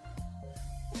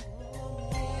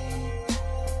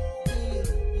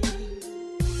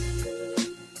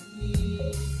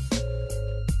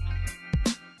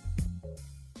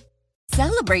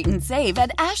 Celebrate and save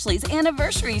at Ashley's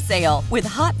Anniversary Sale. With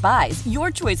Hot Buys, your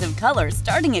choice of colors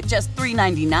starting at just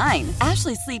 $3.99.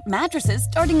 Ashley Sleep mattresses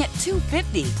starting at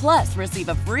 $2.50. Plus, receive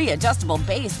a free adjustable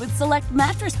base with select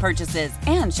mattress purchases.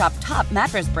 And shop top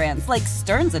mattress brands like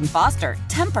Stearns & Foster,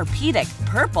 Tempur-Pedic,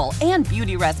 Purple, and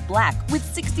Beautyrest Black with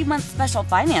 60-month special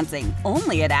financing.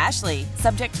 Only at Ashley.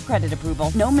 Subject to credit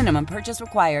approval. No minimum purchase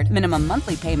required. Minimum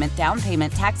monthly payment, down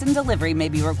payment, tax, and delivery may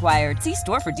be required. See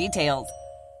store for details.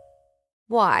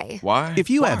 Why? If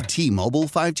you have T-Mobile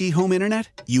 5G home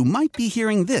internet, you might be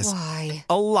hearing this Why?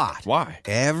 a lot.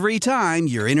 Every time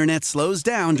your internet slows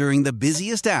down during the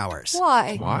busiest hours.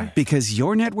 Why? Because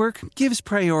your network gives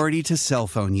priority to cell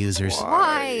phone users.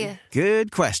 Why?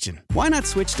 Good question. Why not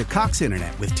switch to Cox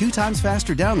Internet with 2 times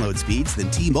faster download speeds than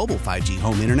T-Mobile 5G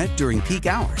home internet during peak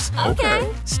hours? Okay.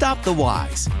 Stop the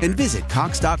whys and visit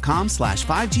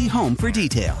cox.com/5G home for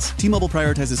details. T-Mobile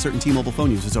prioritizes certain T-Mobile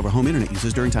phone users over home internet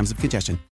users during times of congestion.